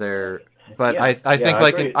makeup of their. But yeah, I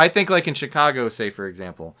think like in Chicago, say for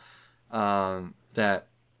example, that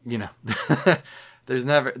there's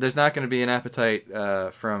not going to be an appetite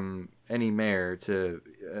from any mayor to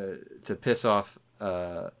piss off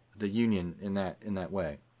the union in that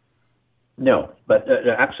way. No, but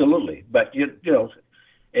absolutely. But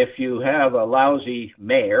if you have a lousy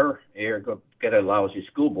mayor, you're going to get a lousy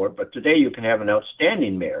school board. But today you can have an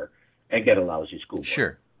outstanding mayor and get a lousy school board.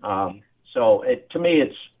 Sure. So to me,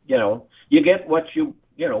 it's you get what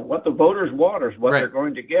what the voters want is what right. they're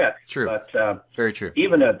going to get. True. But very true.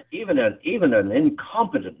 Even an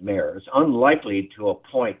incompetent mayor is unlikely to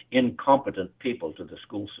appoint incompetent people to the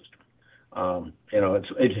school system.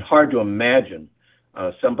 It's hard to imagine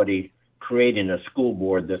somebody creating a school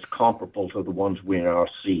board that's comparable to the ones we now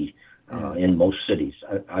see in most cities.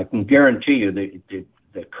 I can guarantee you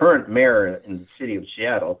the current mayor in the city of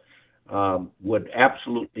Seattle would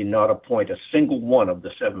absolutely not appoint a single one of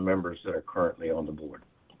the 7 members that are currently on the board.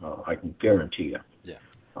 I can guarantee you. Yeah.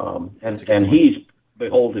 And he's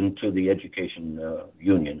beholden to the education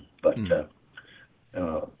union. But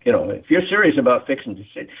if you're serious about fixing the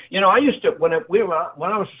city, I used to when I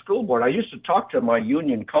was a school board, I used to talk to my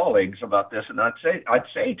union colleagues about this, and I'd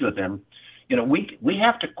say to them, we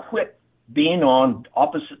have to quit being on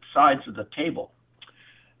opposite sides of the table.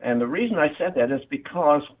 And the reason I said that is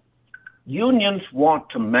because unions want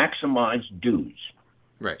to maximize dues,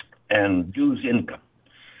 right, and dues income.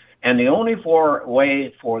 And the only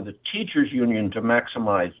way for the teachers union to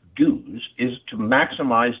maximize dues is to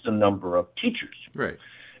maximize the number of teachers. Right.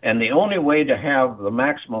 And the only way to have the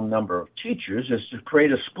maximum number of teachers is to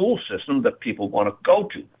create a school system that people want to go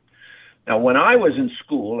to. Now, when I was in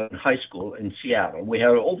high school in Seattle, we had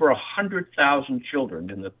over 100,000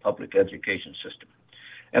 children in the public education system.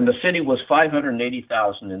 And the city was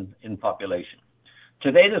 580,000 in population.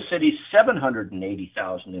 Today, the city's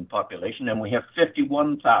 780,000 in population, and we have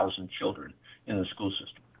 51,000 children in the school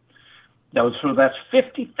system. So that's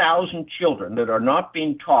 50,000 children that are not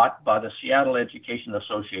being taught by the Seattle Education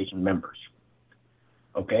Association members.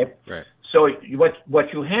 Okay? Right. So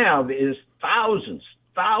what you have is thousands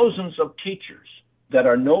of teachers that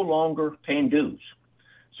are no longer paying dues.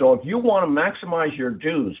 So if you want to maximize your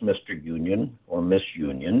dues, Mr. Union or Miss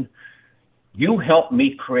Union, you help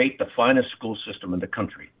me create the finest school system in the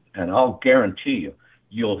country, and I'll guarantee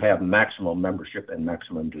you'll have maximum membership and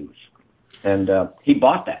maximum dues. And he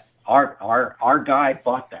bought that. Our guy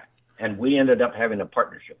bought that, and we ended up having a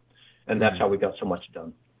partnership, and that's how we got so much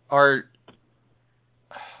done. Are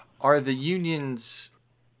the unions,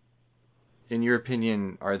 in your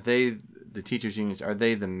opinion, the teachers unions, are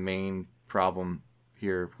they the main problem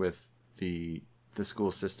here with the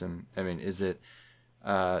school system? I mean, is it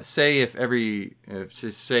say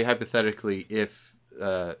hypothetically, if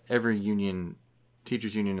every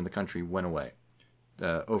teachers union in the country went away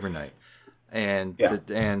overnight, and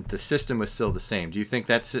the system was still the same, do you think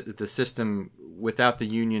that's the system without the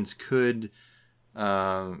unions could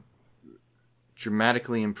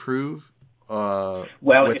dramatically improve?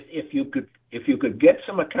 If you could get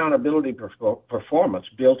some accountability performance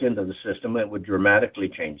built into the system, it would dramatically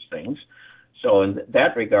change things. So in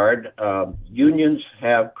that regard, unions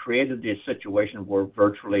have created this situation where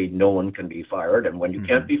virtually no one can be fired. And when you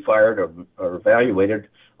can't be fired or evaluated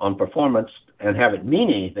on performance and have it mean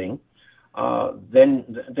anything, then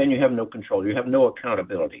you have no control. You have no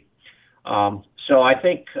accountability. So I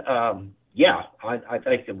think, I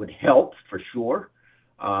think it would help for sure.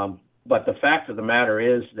 But the fact of the matter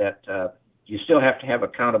is that you still have to have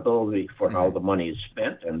accountability for how the money is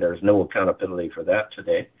spent, and there's no accountability for that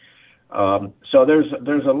today. So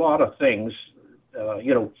there's a lot of things.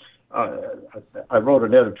 I wrote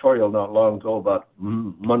an editorial not long ago about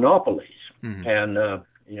monopolies, and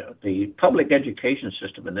the public education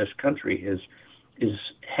system in this country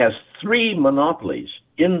has three monopolies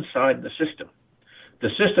inside the system. The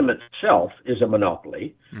system itself is a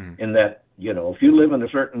monopoly in that, if you live in a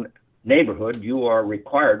certain neighborhood, you are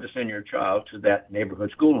required to send your child to that neighborhood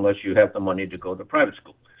school unless you have the money to go to private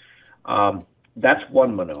school. That's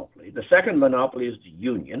one monopoly. The second monopoly is the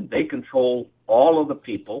union. They control all of the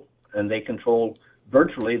people, and they control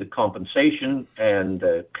virtually the compensation and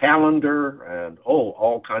the calendar and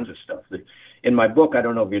all kinds of stuff. In my book, I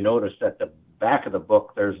don't know if you noticed, at the back of the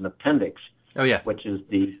book, there's an appendix, which is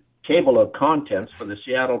the table of contents for the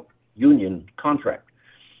Seattle Union contract.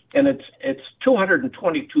 And it's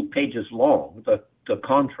 222 pages long, the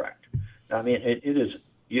contract. I mean, it is.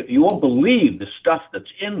 You won't believe the stuff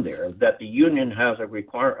that's in there that the union has a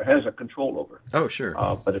control over. Oh, sure.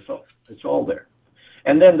 But it's all there.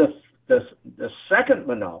 And then the second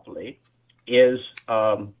monopoly is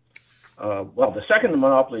the second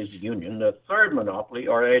monopoly is the union. The third monopoly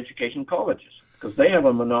are education colleges, because they have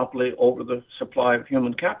a monopoly over the supply of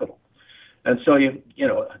human capital. And so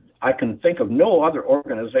I can think of no other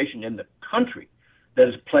organization in the country that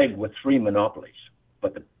is plagued with three monopolies,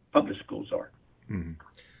 but the public schools are. Mm-hmm.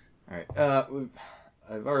 All right.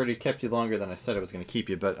 I've already kept you longer than I said I was going to keep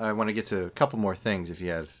you, but I want to get to a couple more things if you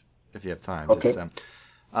have time. Okay. Just,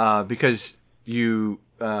 because you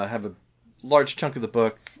have a large chunk of the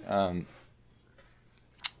book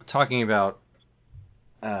talking about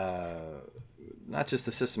not just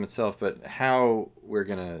the system itself, but how we're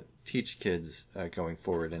going to teach kids going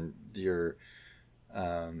forward, and your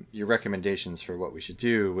recommendations for what we should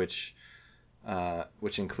do, which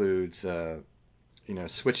includes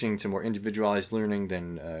switching to more individualized learning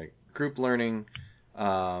than group learning,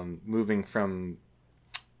 moving from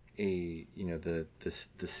the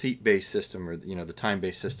seat-based system, or the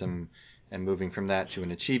time-based system, and moving from that to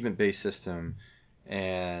an achievement-based system,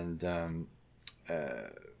 and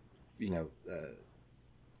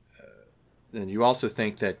and you also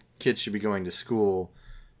think that kids should be going to school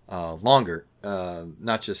longer,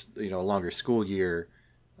 not just a longer school year,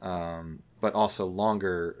 but also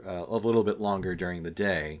longer, a little bit longer during the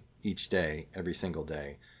day, each day, every single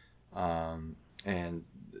day. And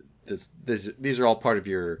these are all part of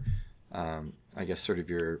your, I guess, sort of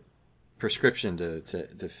your prescription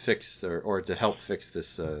to fix or to help fix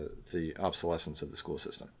this the obsolescence of the school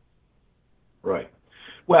system. Right.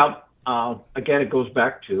 Well, again, it goes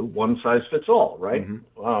back to one size fits all, right?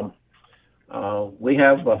 Mm-hmm. We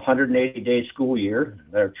have a 180-day school year.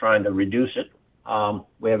 They're trying to reduce it.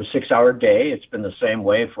 We have a 6-hour day. It's been the same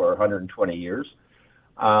way for 120 years.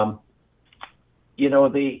 And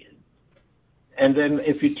then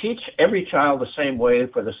if you teach every child the same way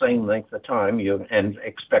for the same length of time, and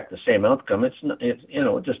expect the same outcome, it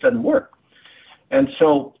just doesn't work. And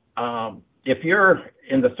so if you're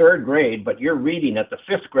in the third grade, but you're reading at the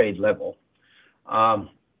fifth grade level,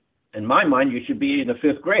 in my mind, you should be in the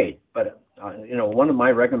fifth grade. But one of my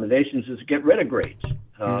recommendations is to get rid of grades,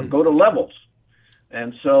 go to levels.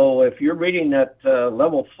 And so if you're reading at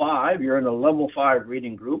level 5, you're in a level 5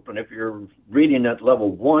 reading group. And if you're reading at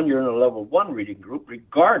level 1, you're in a level 1 reading group,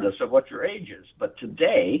 regardless of what your age is. But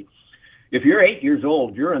today, if you're 8 years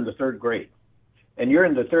old, you're in the third grade. And you're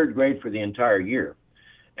in the third grade for the entire year.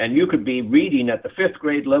 And you could be reading at the fifth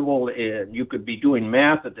grade level, and you could be doing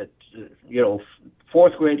math at the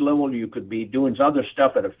fourth grade level. You could be doing other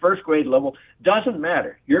stuff at a first grade level. Doesn't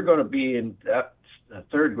matter. You're going to be in that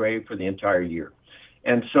third grade for the entire year.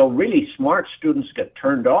 And so really smart students get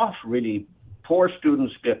turned off. Really poor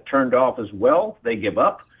students get turned off as well. They give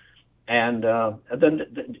up. And then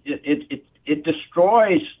it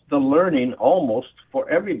destroys the learning almost for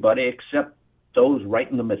everybody except those right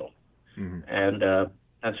in the middle. Mm-hmm.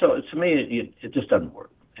 And so to me, it just doesn't work.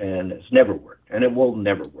 And it's never worked. And it will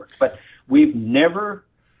never work. But we've never,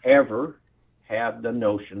 ever had the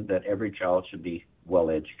notion that every child should be well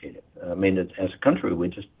educated. I mean, as a country, we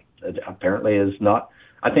just apparently is not.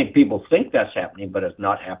 I think people think that's happening, but it's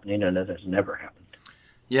not happening, and it has never happened.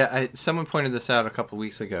 Yeah, someone pointed this out a couple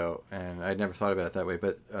weeks ago, and I'd never thought about it that way.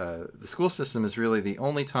 But the school system is really the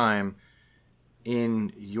only time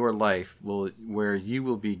in your life where you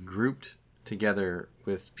will be grouped together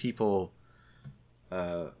with people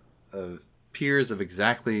of peers of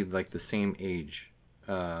exactly like the same age,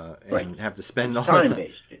 and Right. have to spend all the time.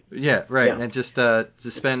 Time-based. Yeah, right. Yeah. And just to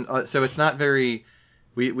spend, so it's not very,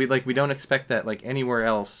 we don't expect that like anywhere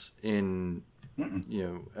else in, Mm-mm.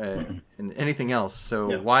 Mm-mm. in anything else.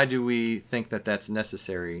 So Yeah. why do we think that that's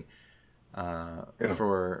necessary Yeah.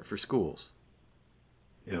 for schools?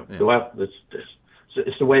 Yeah. Yeah. Well,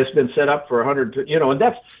 it's the way it's been set up for 100. And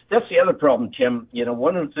that's the other problem, Tim.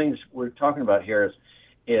 One of the things we're talking about here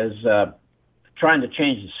is trying to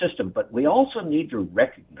change the system, but we also need to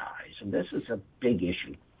recognize, and this is a big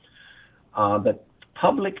issue, that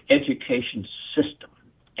public education system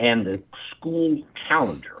and the school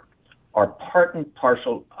calendar are part and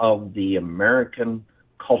parcel of the American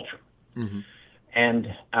culture. Mm-hmm.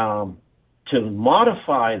 And to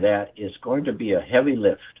modify that is going to be a heavy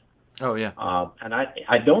lift. Oh, yeah. And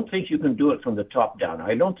I don't think you can do it from the top down.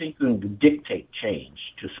 I don't think you can dictate change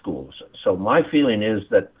to schools. So my feeling is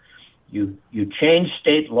that you change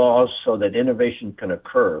state laws so that innovation can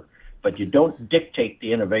occur, but you don't dictate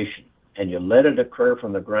the innovation, and you let it occur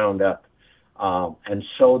from the ground up. And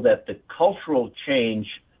so that the cultural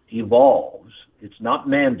change evolves. It's not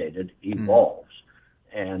mandated, evolves.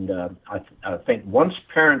 And I think once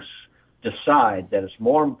parents decide that it's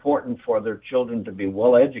more important for their children to be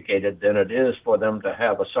well educated than it is for them to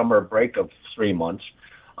have a summer break of 3 months,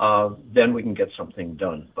 then we can get something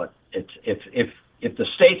done. But if the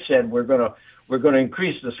state said we're going to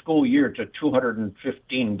increase the school year to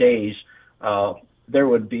 215 days, there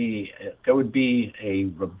would be a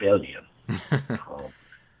rebellion.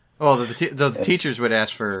 Well, the teachers would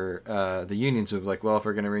ask for, the unions would be like, well, if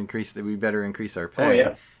we're going to increase we better increase our pay. Oh,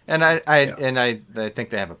 yeah. And I Yeah. think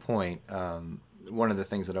they have a point. One of the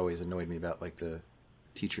things that always annoyed me about like the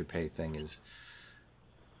teacher pay thing is,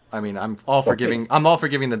 I mean, I'm all for giving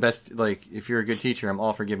the best. Like, if you're a good teacher, I'm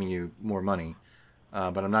all for giving you more money.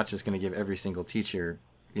 But I'm not just going to give every single teacher,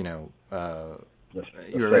 you're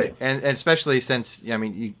right. And especially since, I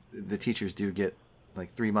mean, the teachers do get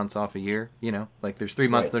like 3 months off a year, like there's 3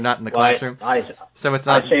 months Right. they're not in the Well, classroom. So it's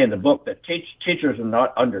not. I say in the book that teachers are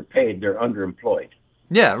not underpaid; they're underemployed.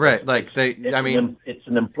 Yeah, right. Like It's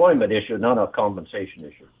an employment issue, not a compensation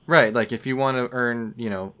issue. Right. Like if you want to earn,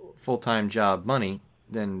 full-time job money,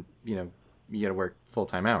 then, you got to work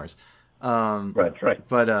full-time hours. Right.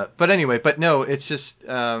 But anyway, but no, it's just,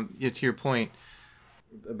 to your point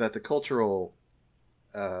about the cultural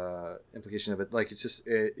implication of it. Like it's just,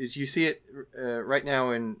 you see it right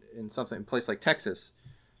now in a place like Texas,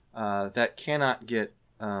 that cannot get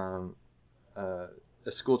a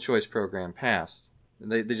school choice program passed.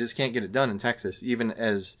 They just can't get it done in Texas, even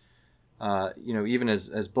as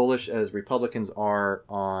as bullish as Republicans are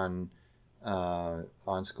on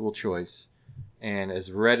school choice, and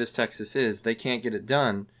as red as Texas is, they can't get it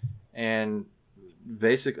done. And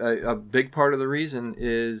a big part of the reason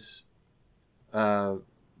is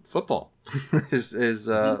football, is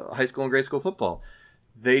high school and grade school football.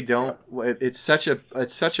 They don't. It's such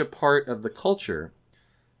a part of the culture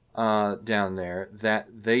down there that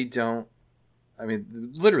they don't. I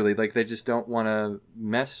mean, literally, like they just don't want to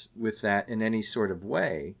mess with that in any sort of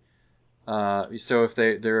way. So if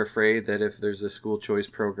they're afraid that if there's a school choice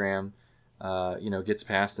program, gets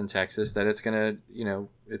passed in Texas, that it's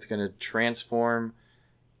gonna transform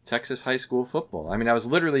Texas high school football. I mean, I was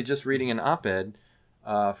literally just reading an op-ed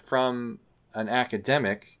from an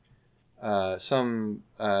academic, some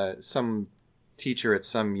teacher at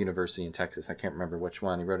some university in Texas. I can't remember which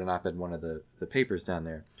one. He wrote an op-ed in one of the papers down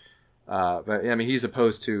there. But I mean, he's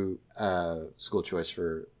opposed to school choice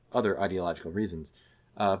for other ideological reasons.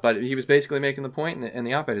 But he was basically making the point in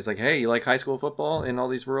the op-ed. It's like, hey, you like high school football in all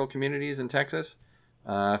these rural communities in Texas?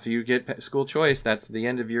 If you get school choice, that's the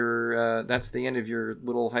end of your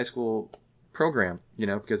little high school program,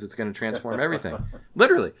 because it's going to transform everything,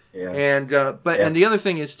 literally. Yeah. And and the other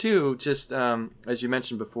thing is too, just as you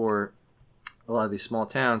mentioned before, a lot of these small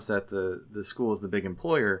towns that the school is the big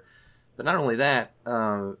employer, but not only that.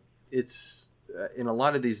 It's in a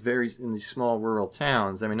lot of these in these small rural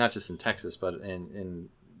towns. I mean, not just in Texas, but in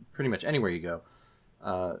pretty much anywhere you go.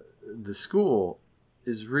 The school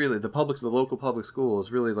is really the local public school is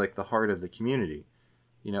really like the heart of the community.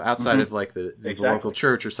 Outside of like the local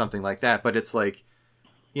church or something like that. But it's like,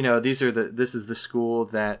 this is the school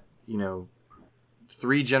that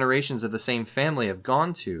 3 generations of the same family have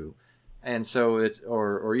gone to, and so it's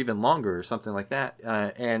or even longer or something like that.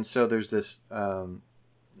 And so there's this.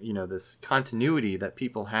 This continuity that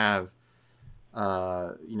people have,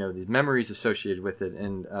 these memories associated with it.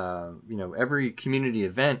 And, every community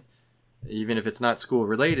event, even if it's not school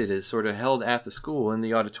related, is sort of held at the school in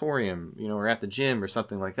the auditorium, or at the gym or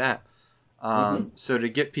something like that. So to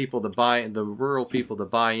get people to the rural people to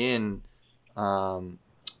buy in on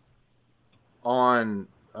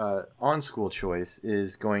school choice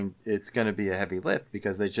it's going to be a heavy lift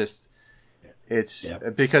because it's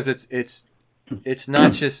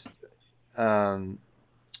not just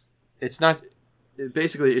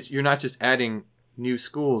you're not just adding new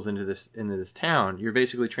schools into this town. You're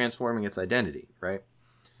basically transforming its identity, right?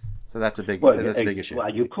 So that's a big issue.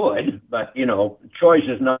 Well, you could, but choice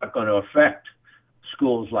is not going to affect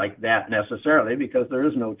schools like that necessarily because there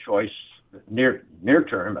is no choice near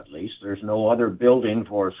term, at least. There's no other building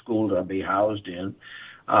for a school to be housed in.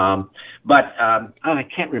 But I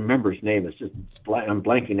can't remember his name. It's just I'm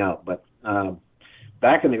blanking out. But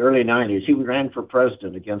back in the early '90s, he ran for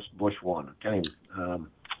president against Bush 1. I can't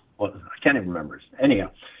even remember his.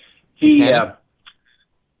 Anyhow, he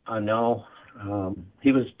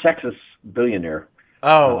he was a Texas billionaire.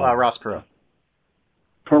 Ross Perot.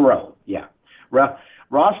 Perot, yeah. Ross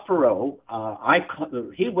Perot,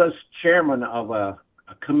 he was chairman of a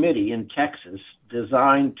committee in Texas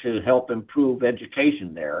designed to help improve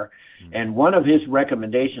education there. Mm-hmm. And one of his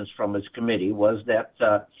recommendations from his committee was that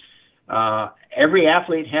every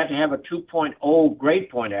athlete had to have a 2.0 grade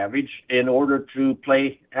point average in order to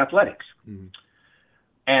play athletics. Mm-hmm.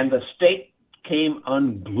 And the state came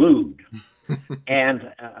unglued.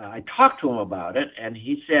 And I talked to him about it, and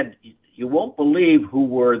he said, you won't believe who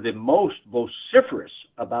were the most vociferous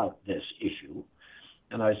about this issue.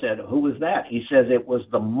 And I said, who was that? He says it was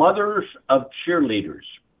the mothers of cheerleaders.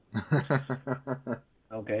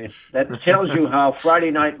 Okay, that tells you how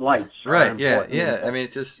Friday Night Lights are important. Yeah. I mean,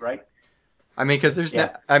 it's just right. I mean, because there's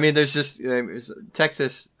there's just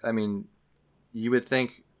Texas. I mean, you would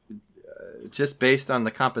think just based on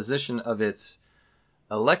the composition of its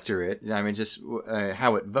electorate, I mean, just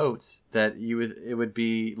how it votes, that it would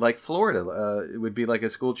be like Florida. It would be like a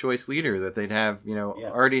school choice leader that they'd have,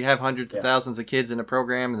 already have hundreds of thousands of kids in a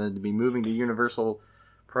program, and then to be moving to universal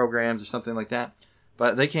programs or something like that.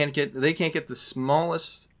 But they can't get the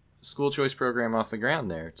smallest school choice program off the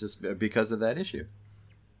ground there just because of that issue.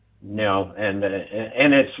 No, and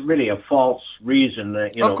it's really a false reason,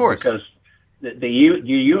 of course, because the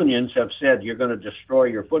unions have said you're going to destroy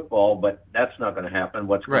your football, but that's not going to happen.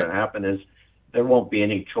 What's going to happen is there won't be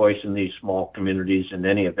any choice in these small communities in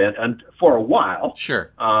any event, and for a while.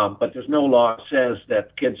 Sure. But there's no law that says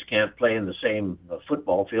that kids can't play in the same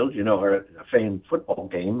football field, or a same football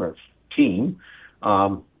game or team.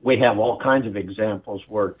 We have all kinds of examples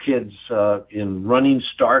where kids in Running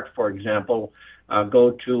Start, for example,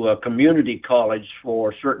 go to a community college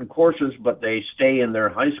for certain courses, but they stay in their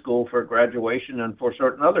high school for graduation and for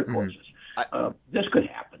certain other courses. This could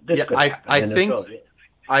happen.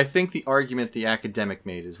 I think the argument the academic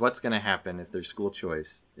made is what's going to happen if there's school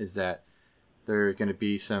choice is that there are going to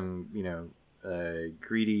be some,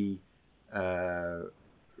 greedy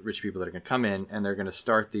rich people that are going to come in and they're going to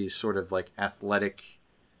start these sort of like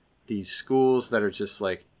these schools that are just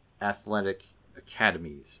like athletic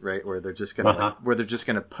academies, right? Where they're just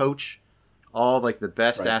gonna poach all like the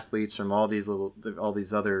best athletes from all these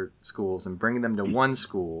other schools and bring them to one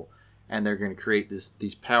school, and they're going to create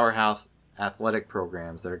these powerhouse athletic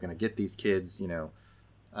programs that are going to get these kids, that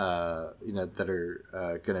are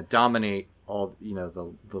going to dominate all,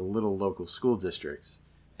 the little local school districts,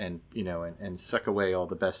 and and suck away all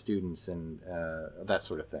the best students and that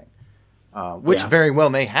sort of thing. Which very well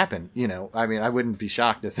may happen, I mean, I wouldn't be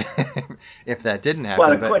shocked if if that didn't happen.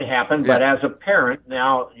 Well, it could happen, but as a parent,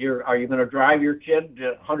 now are you going to drive your kid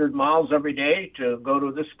 100 miles every day to go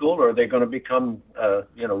to this school, or are they going to become,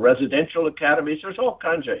 residential academies? There's all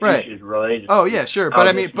kinds of issues related. Oh yeah, sure, but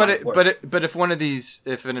I mean, but if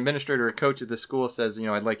if an administrator or coach at the school says,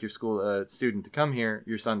 I'd like your school student to come here,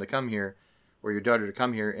 your son to come here, or your daughter to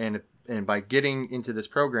come here, and by getting into this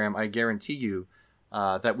program, I guarantee you.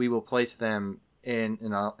 That we will place them in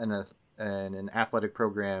an athletic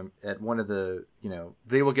program at one of the,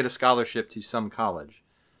 they will get a scholarship to some college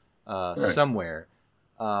somewhere.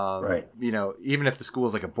 Even if the school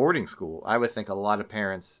is like a boarding school, I would think a lot of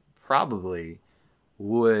parents probably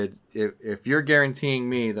would, if you're guaranteeing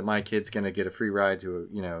me that my kid's going to get a free ride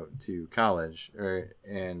to college,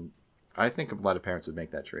 and I think a lot of parents would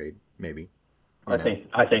make that trade, maybe. I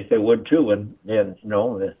think they would too, and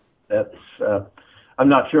that's. I'm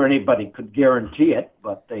not sure anybody could guarantee it,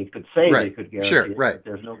 but they could say they could guarantee it. Right.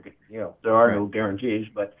 There's no, there are no guarantees,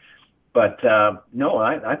 but no,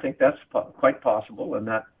 I think that's quite possible, and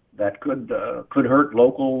that could hurt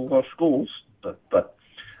local schools, but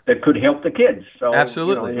that could help the kids. So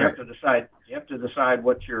absolutely, you have to decide. You have to decide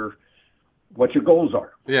what your goals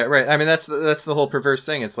are. Yeah, right. I mean, that's the whole perverse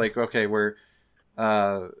thing. It's like, okay,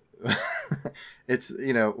 it's,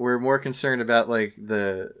 we're more concerned about like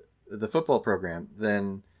the football program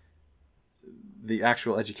than the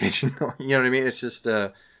actual education. You know what I mean? It's just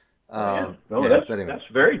Yeah. No, yeah, but anyway. that's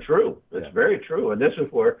very true. That's very true. And this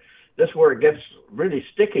is where it gets really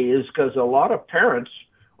sticky, is because a lot of parents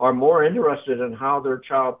are more interested in how their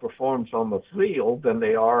child performs on the field than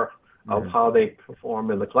they are of how they perform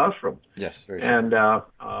in the classroom. Yes, very true. And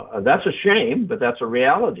that's a shame, but that's a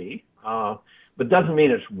reality. But doesn't mean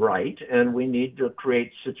it's right. And we need to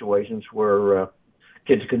create situations where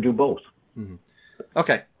kids can do both. Mm-hmm.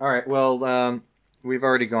 Okay. All right. Well, we've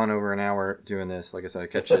already gone over an hour doing this. Like I said, I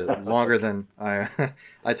kept you longer than I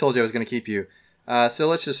told you I was going to keep you. So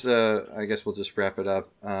let's just, I guess we'll just wrap it up.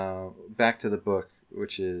 Back to the book,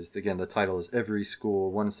 which is, again, the title is Every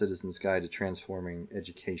School, One Citizen's Guide to Transforming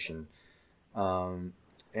Education.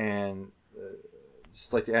 And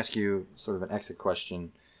just like to ask you sort of an exit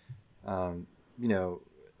question.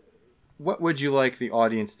 What would you like the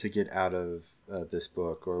audience to get out of this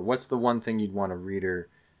book? Or what's the one thing you'd want a reader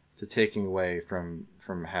to taking away from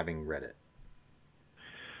having read it?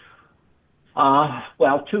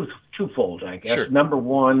 Well, twofold, I guess. Sure. Number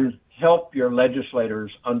one, help your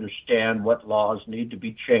legislators understand what laws need to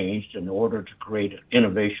be changed in order to create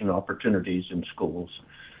innovation opportunities in schools.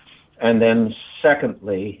 And then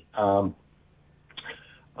secondly,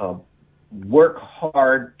 work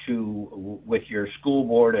hard with your school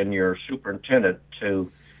board and your superintendent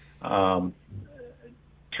to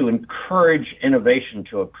encourage innovation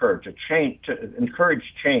to occur, to encourage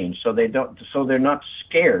change, so they're not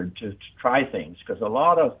scared to try things, because a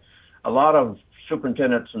lot of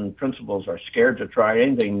superintendents and principals are scared to try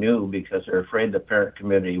anything new because they're afraid the parent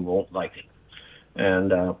community won't like it.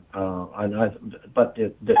 But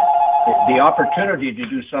the opportunity to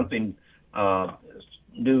do something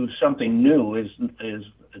new is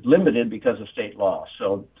limited because of state law.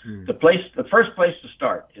 So the first place to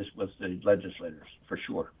start is with the legislators, for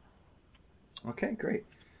sure. Okay, great.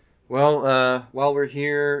 Well, while we're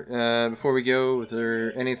here, before we go, is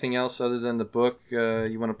there anything else other than the book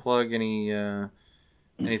you want to plug? Anything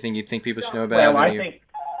you think people should know about? Well,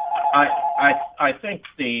 I think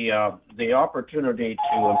the opportunity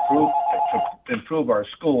to improve our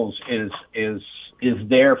schools is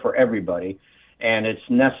there for everybody, and it's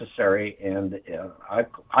necessary. And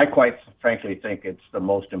I quite frankly think it's the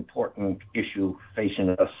most important issue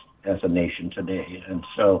facing us as a nation today. And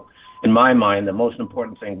so, in my mind, the most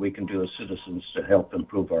important thing we can do as citizens to help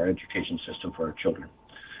improve our education system for our children.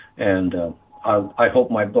 And I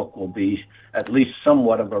hope my book will be at least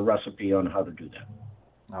somewhat of a recipe on how to do that.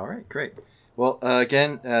 All right, great. Well,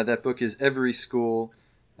 again, that book is Every School,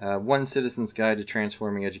 One Citizen's Guide to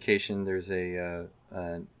Transforming Education. There's an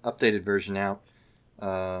updated version out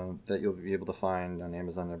that you'll be able to find on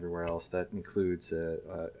Amazon and everywhere else that includes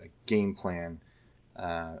a game plan,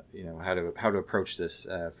 how to approach this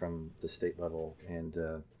from the state level, and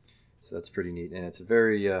so that's pretty neat. And it's a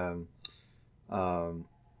very yeah.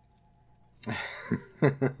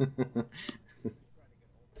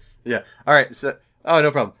 All right. So,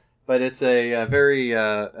 no problem. But it's a very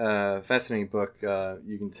fascinating book.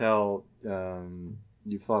 You can tell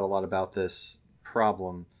you've thought a lot about this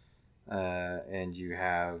problem, and you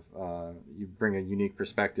bring a unique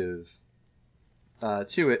perspective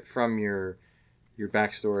to it from your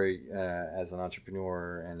backstory as an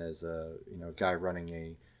entrepreneur and as a guy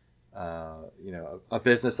running a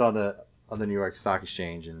business on the New York Stock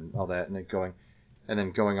Exchange and all that, and then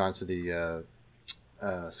going on to the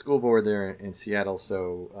school board there in Seattle.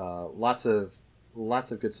 So lots of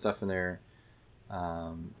good stuff in there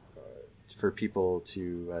for people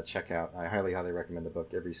to check out. I highly recommend the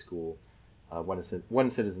book Every School, One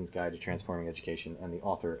Citizen's Guide to Transforming Education, and the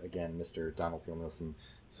author, again, Mr. Donald P. Nielsen.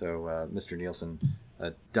 So Mr. Nielsen,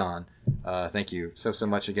 Don, thank you so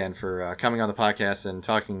much again for coming on the podcast and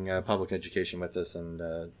talking public education with us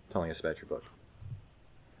and telling us about your book.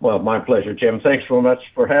 Well, my pleasure, Jim. Thanks so much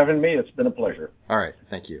for having me. It's been a pleasure. All right.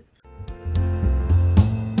 Thank you.